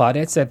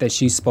Claudette said that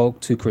she spoke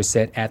to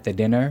Chrisette at the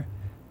dinner.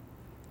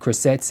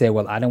 Chrisette said,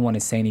 "Well, I don't want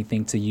to say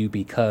anything to you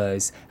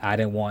because I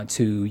didn't want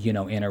to,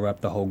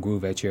 interrupt the whole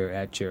groove at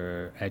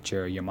your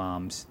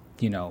mom's,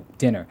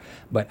 dinner."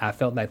 But I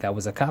felt like that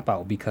was a cop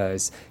out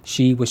because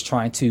she was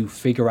trying to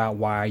figure out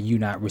why you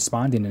not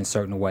responding in a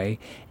certain way,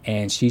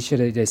 and she should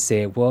have just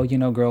said, "Well,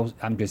 girl,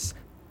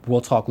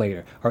 we'll talk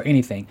later," or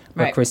anything.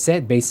 But Right.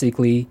 Chrisette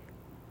basically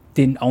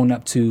didn't own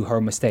up to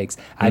her mistakes.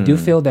 I do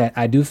feel that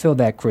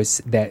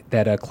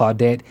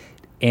Claudette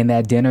in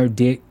that dinner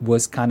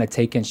was kind of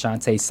taking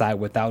Shantae's side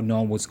without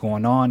knowing what's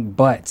going on.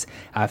 But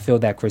I feel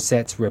that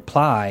Chrisette's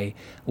reply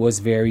was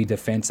very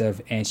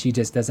defensive, and she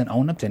just doesn't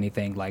own up to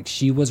anything. Like,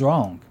 she was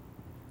wrong.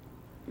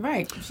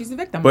 Right. She's a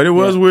victim. But it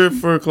was weird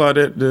for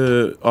Claudette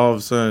to all of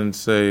a sudden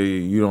say,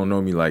 "You don't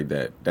know me like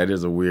that." That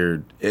is a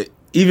weird...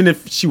 even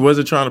if she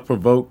wasn't trying to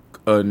provoke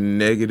a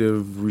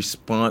negative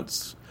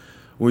response,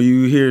 when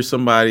you hear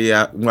somebody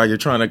while you're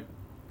trying to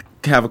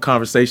have a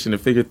conversation and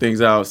figure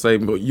things out, say,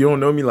 "But you don't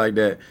know me like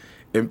that,"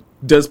 it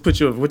does put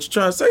you, what you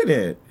trying to say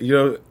then?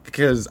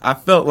 Because I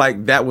felt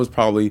like that was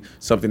probably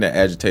something that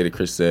agitated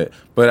Chrisette,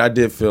 but I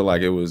did feel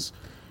like it was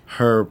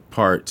her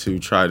part to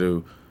try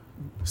to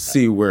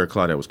see where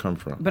Claudette was coming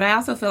from. But I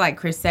also feel like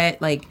Chrisette,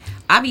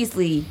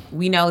 obviously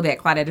we know that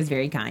Claudette is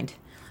very kind,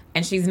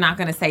 and she's not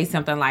going to say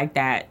something like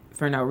that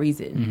for no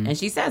reason. Mm-hmm. And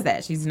she says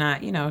that she's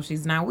not,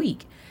 she's not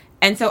weak.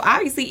 And so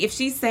obviously if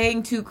she's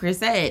saying to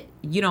Chrisette,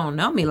 "You don't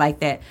know me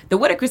like that," then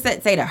what did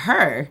Chrisette say to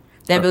her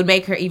that would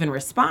make her even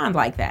respond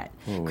like that?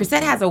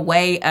 Chrisette has a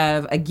way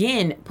of,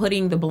 again,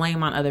 putting the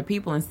blame on other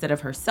people instead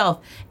of herself.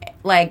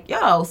 Like,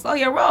 yo, slow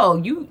your roll.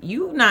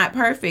 You not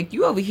perfect.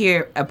 You over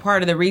here a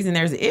part of the reason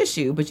there's an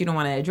issue, but you don't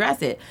want to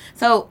address it.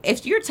 So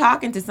if you're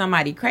talking to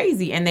somebody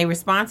crazy and they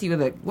respond to you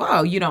with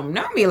 "Whoa, you don't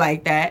know me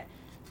like that,"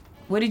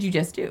 what did you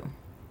just do?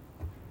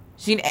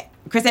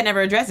 Chrisette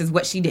never addresses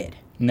what she did.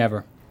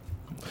 Never.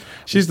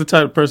 She's the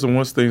type of person,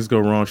 once things go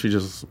wrong, she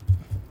just...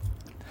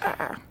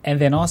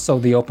 And then also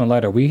the open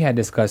letter. We had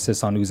discussed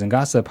this on News and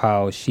Gossip,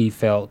 how she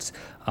felt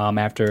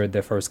after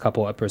the first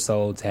couple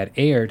episodes had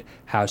aired,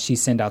 how she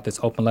sent out this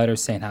open letter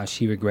saying how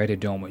she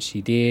regretted doing what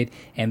she did.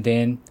 And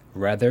then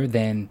rather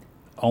than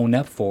own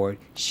up for it,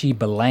 she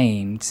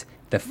blamed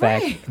the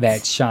fact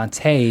that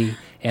Shantae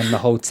and the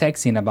whole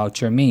texting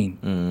about your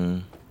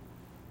mean.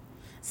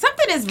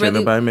 Something is really...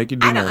 nobody make you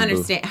do I don't nothing, boo.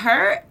 understand.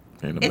 Her...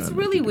 Ain't nobody It's make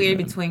really you do weird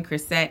nothing. between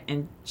Chrisette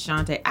and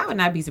Shantae. I would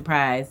not be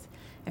surprised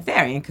if they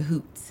are in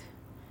cahoots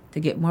to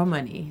get more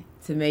money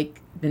to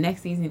make the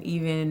next season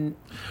even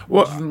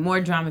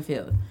more drama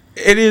filled.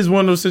 It is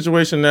one of those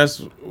situations. That's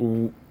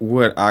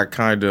what I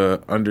kind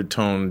of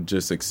undertone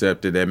just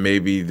accepted, that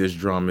maybe this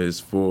drama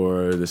is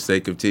for the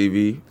sake of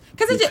TV.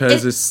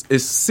 Because it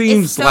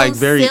seems it's so like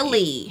very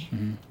silly.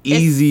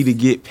 easy to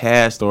get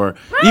past, or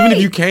even if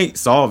you can't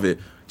solve it,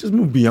 just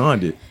move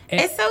beyond it.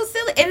 It's so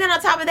silly. And then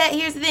on top of that,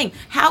 here's the thing.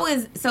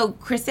 So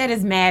Chrisette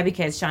is mad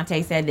because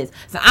Shantae said this.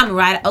 So I'm going to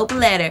write an open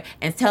letter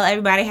and tell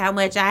everybody how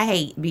much I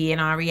hate being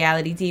on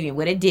reality TV and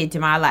what it did to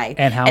my life.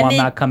 And how I'm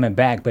not coming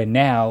back, but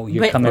now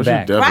you're coming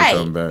back. Definitely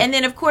coming back. And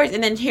then, of course,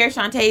 here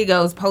Shantae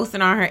goes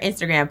posting on her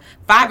Instagram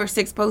 5 or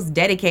 6 posts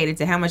dedicated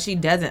to how much she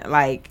doesn't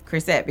like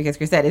Chrisette because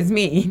Chrisette is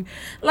mean.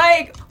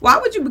 Like, why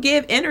would you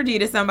give energy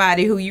to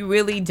somebody who you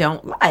really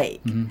don't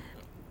like? Mm-hmm.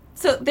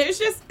 So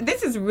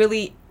this is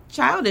really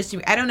childish to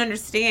me. I don't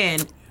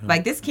understand.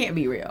 Like, this can't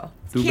be real.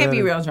 It can't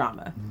be real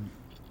drama.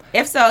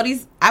 If so,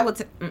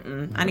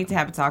 I need to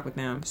have a talk with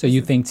them. So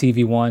you think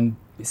TV One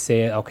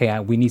said, "Okay,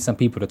 we need some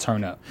people to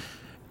turn up"?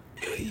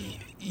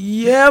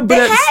 Yeah,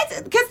 but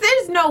because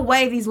there's no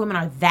way these women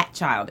are that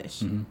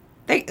childish. Mm-hmm.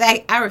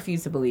 I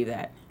refuse to believe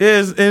that.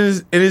 It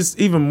is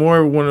even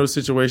more one of those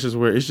situations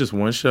where it's just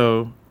one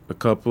show, a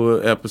couple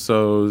of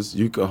episodes.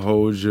 You can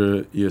hold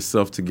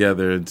yourself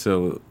together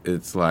until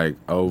it's like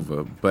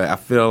over. But I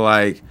feel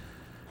like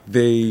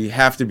they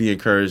have to be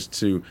encouraged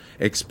to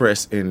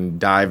express and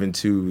dive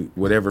into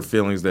whatever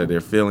feelings that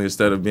they're feeling,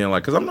 instead of being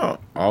like, because I'm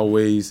not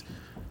always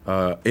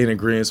in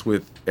agreement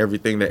with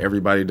everything that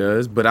everybody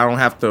does, but I don't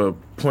have to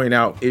point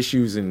out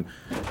issues and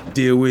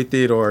deal with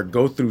it or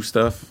go through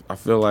stuff. I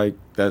feel like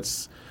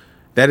that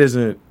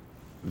isn't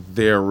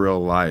their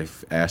real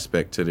life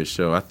aspect to the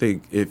show. I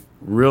think if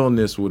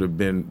realness would have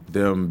been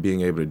them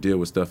being able to deal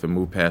with stuff and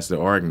move past it,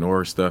 or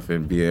ignore stuff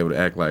and be able to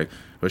act like,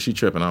 well, she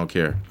tripping, I don't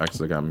care, I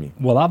still got me.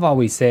 Well, I've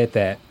always said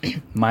that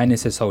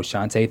minus this whole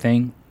Shantae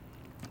thing,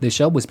 the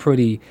show was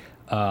pretty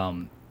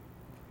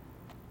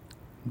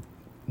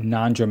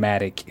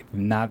non-dramatic,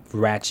 not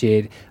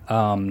ratchet,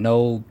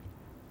 no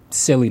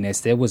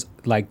silliness. It was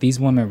like these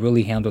women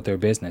really handled their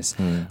business.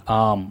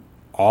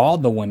 All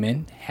the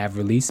women have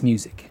released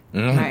music.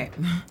 Right.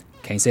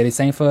 Can't say the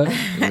same for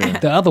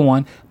the other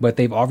one, but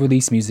they've all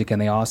released music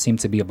and they all seem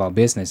to be about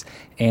business.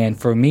 And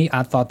for me,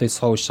 I thought this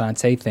whole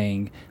Shantae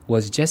thing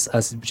was just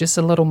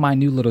a little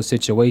minute little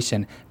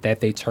situation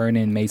that they turned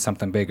and made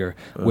something bigger,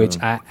 which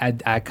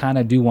I kind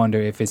of do wonder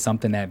if it's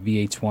something that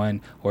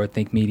VH1 or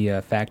Think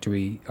Media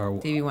Factory or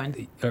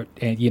TV1,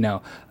 and you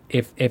know,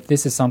 if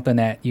this is something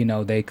that, you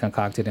know, they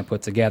concocted and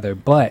put together.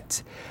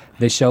 But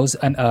the show's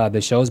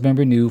been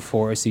renewed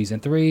for season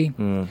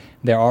 3.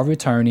 They're all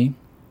returning.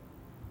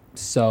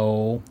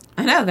 So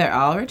I know they're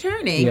all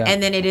returning, Yeah.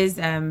 and then it is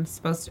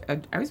supposed to.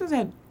 Are we supposed to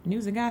have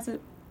news and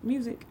gossip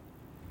music?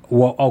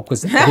 well,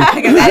 because Because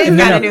that is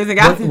kind of news and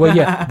gossip. well,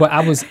 yeah, but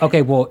I was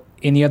okay. Well,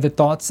 any other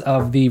thoughts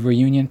of the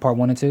reunion part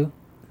 1 and 2?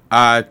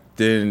 I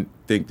didn't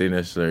think they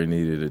necessarily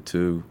needed a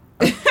 2.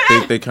 I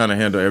think they kind of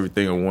handled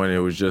everything in 1. It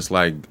was just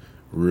like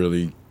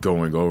really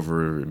going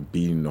over and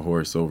beating the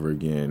horse over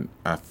again.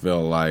 I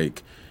felt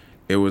like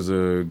it was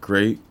a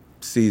great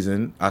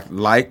season. I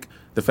like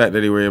the fact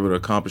that they were able to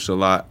accomplish a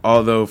lot,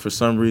 although for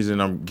some reason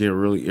I'm getting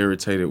really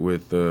irritated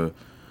with the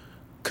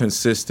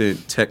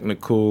consistent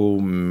technical,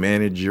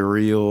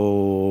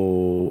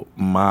 managerial,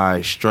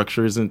 my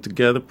structure isn't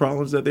together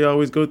problems that they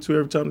always go to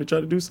every time they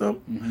try to do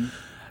something.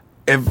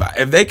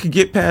 If they could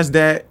get past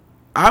that,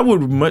 I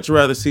would much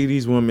rather see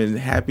these women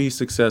happy,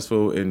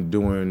 successful, and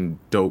doing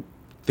dope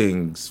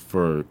things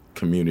for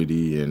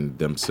community and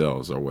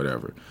themselves or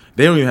whatever.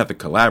 They don't even have to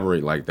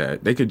collaborate like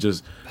that. They could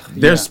just,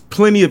 there's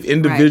plenty of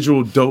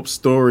individual dope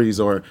stories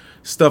or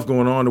stuff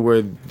going on to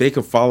where they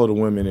could follow the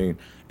women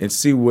and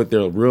see what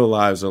their real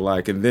lives are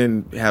like, and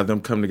then have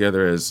them come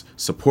together as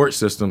support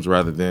systems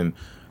rather than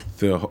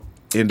the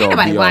end all be all.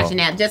 Nobody watching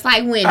that, just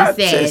like Wendy I'm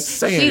said. just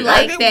saying, She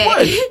liked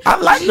that. I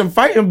like them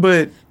fighting,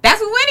 but That's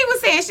what Wendy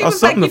was saying. She Or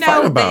was like, something you to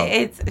fight know,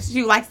 about.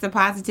 she likes the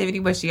positivity,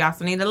 but she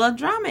also needs a little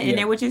drama in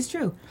there, which is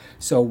true.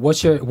 So,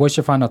 what's your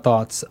final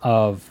thoughts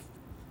of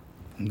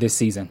this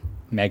season,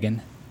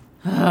 Megan?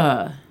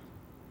 That's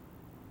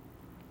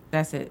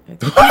it.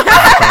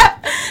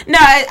 No,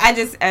 I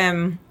just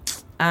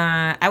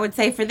I would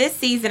say for this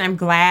season, I'm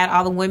glad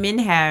all the women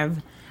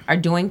are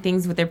doing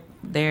things with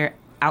their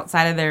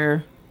outside of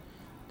their,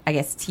 I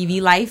guess, TV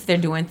life. They're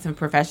doing some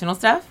professional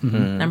stuff.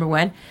 Number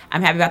one,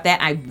 I'm happy about that.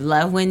 I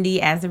love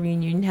Wendy as a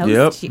reunion host.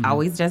 Yep. She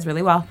always does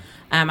really well.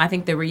 I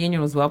think the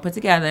reunion was well put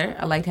together.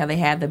 I liked how they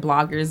had the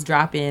bloggers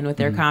drop in with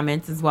their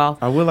comments as well.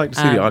 I would like to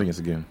see the audience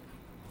again.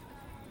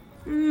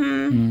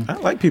 I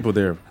like people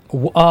there.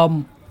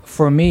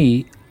 For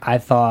me, I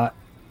thought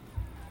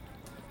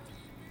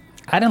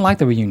I didn't like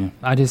the reunion.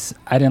 I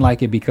didn't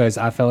like it because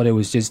I felt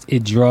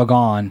it drug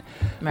on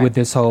with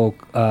this whole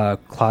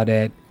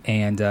Claudette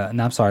and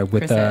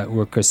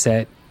with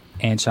Chrisette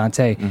and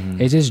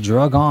Shantae. It just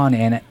drug on,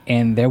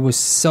 and there was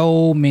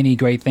so many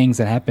great things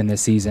that happened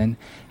this season,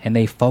 and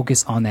they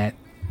focused on that.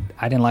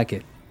 I didn't like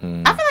it. I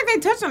feel like they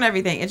touched on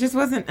everything. It just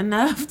wasn't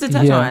enough to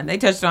touch on. They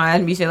touched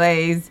on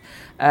Michelle's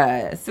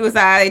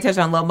suicide. They touched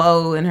on Lil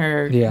Mo and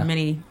her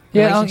many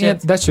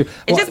relationships. That's true.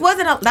 It just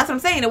wasn't. That's what I'm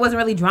saying. It wasn't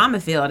really drama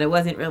filled. It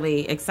wasn't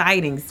really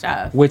exciting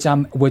stuff. Which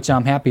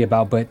I'm happy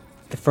about. But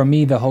for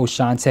me, the whole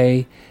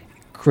Shantae,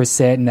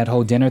 Chrisette, and that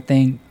whole dinner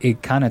thing,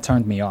 it kind of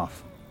turned me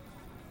off.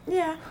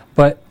 Yeah.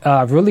 But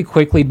really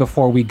quickly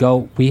before we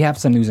go, we have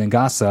some news and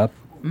gossip.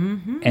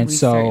 And we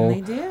so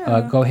certainly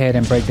do. go ahead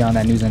and break down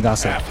that news and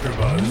gossip.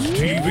 AfterBuzz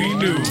TV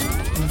News.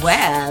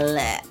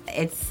 Well,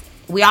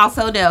 we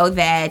also know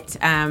that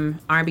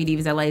R&B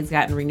Divas LA has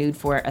gotten renewed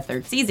for a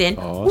third season.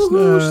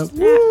 Oh,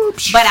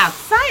 snap. But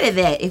outside of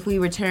that, if we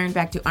return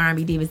back to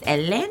R&B Divas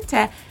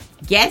Atlanta,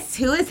 guess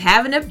who is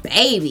having a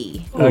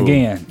baby?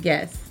 Again.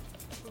 Guess.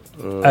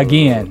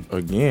 Again.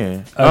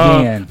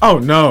 Oh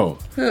no.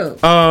 Who?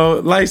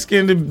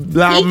 Light-skinned,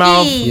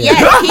 loudmouth. Kiki.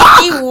 Yes,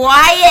 Kiki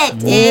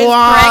Wyatt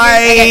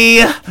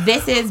is pregnant.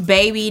 This is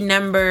baby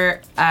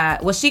number,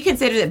 she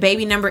considers it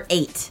baby number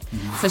 8.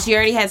 So she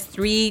already has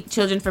 3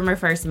 children from her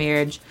first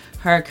marriage.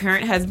 Her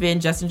current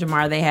husband, Justin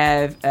Jamar, they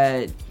have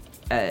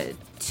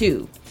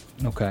 2.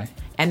 Okay.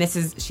 And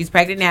she's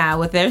pregnant now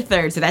with their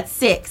 3rd, so that's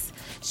 6.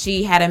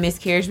 She had a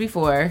miscarriage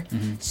before.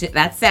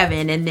 That's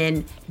 7. And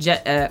then,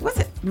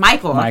 what's it?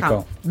 Michael.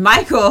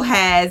 Michael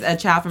has a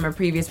child from a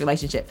previous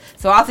relationship.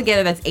 So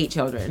altogether, that's 8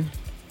 children.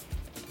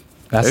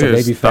 That's They a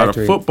baby just start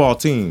factory. a football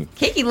team.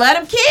 Kiki, love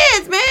them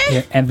kids, man.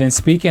 Yeah, and then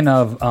speaking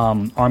of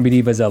R&B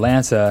Divas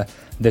Atlanta,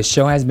 the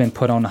show has been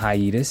put on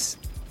hiatus.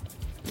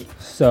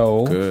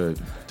 So Good.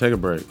 Take a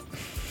break.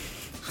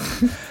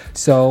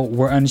 So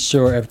we're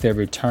unsure if they're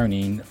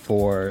returning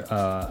for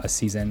a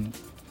season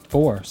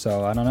 4.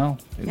 So I don't know.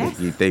 Yes.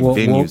 They We'll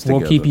venues keep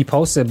together. you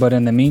posted. But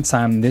in the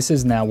meantime, this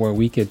is now where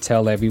we could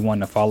tell everyone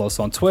to follow us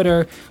on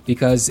Twitter,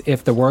 because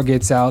if the word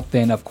gets out,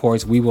 then of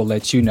course we will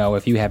let you know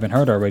if you haven't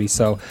heard already.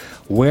 So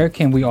where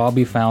can we all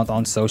be found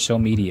on social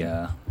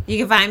media? You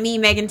can find me,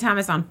 Megan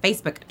Thomas, on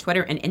Facebook,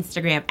 Twitter, and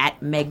Instagram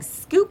at Meg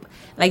Scoop,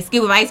 like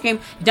scoop of ice cream.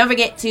 Don't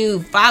forget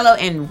to follow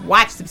and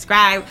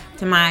subscribe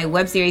to my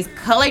web series,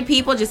 Colored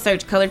People. Just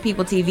search Colored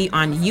People TV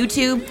on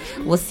YouTube.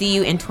 We'll see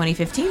you in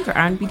 2015 for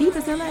R&B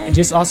Divas LA.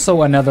 Just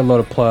also another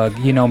little plug.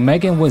 You know,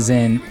 Megan was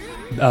in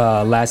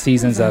last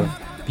seasons of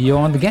You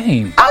on the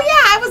Game. Oh yeah,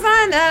 I was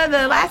on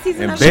the last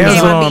season And of the game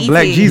Bam's on on BET.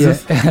 Black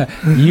Jesus.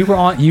 You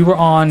were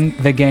on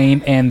the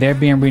game, and they're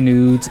being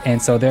renewed,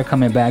 and so they're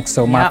coming back.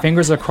 So my Yep.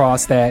 fingers are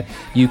crossed that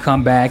you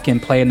come back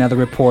and play another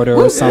reporter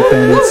or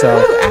something. So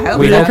hope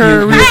we so.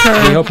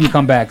 hope you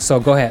come back. So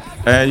go ahead.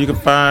 And you can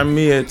find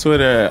me at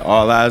Twitter at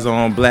All Eyes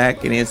on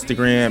Black, and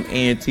Instagram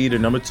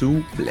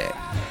ANT2 Black.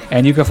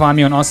 And you can find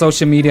me on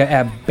social media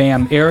at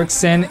Bam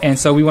Erickson. And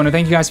so we want to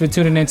thank you guys for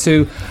tuning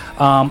into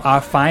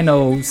our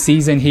final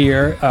season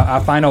here,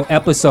 our final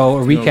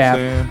episode, a You know what I'm recap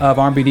saying? of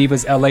R&B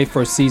Divas LA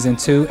for season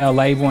 2.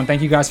 LA, we want to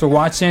thank you guys for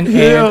watching.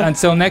 Yeah. And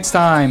until next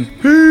time.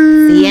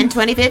 See you in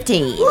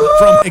 2015.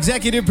 From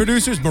executive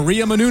producers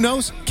Maria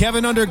Menounos,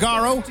 Kevin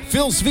Undergaro,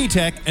 Phil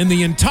Svitek, and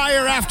the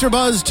entire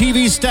AfterBuzz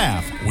TV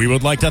staff, we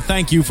would like to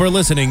thank you for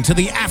listening to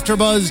the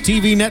AfterBuzz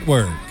TV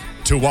network.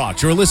 To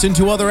watch or listen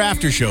to other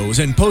after shows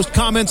and post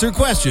comments or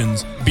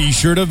questions, be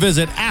sure to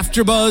visit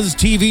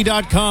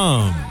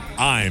AfterBuzzTV.com.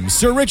 I'm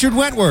Sir Richard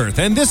Wentworth,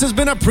 and this has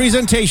been a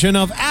presentation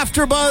of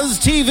AfterBuzz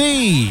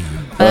TV.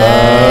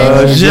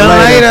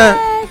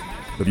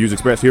 The views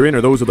expressed herein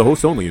are those of the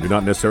hosts only and do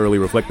not necessarily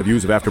reflect the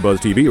views of AfterBuzz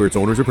TV or its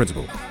owners or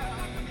principals.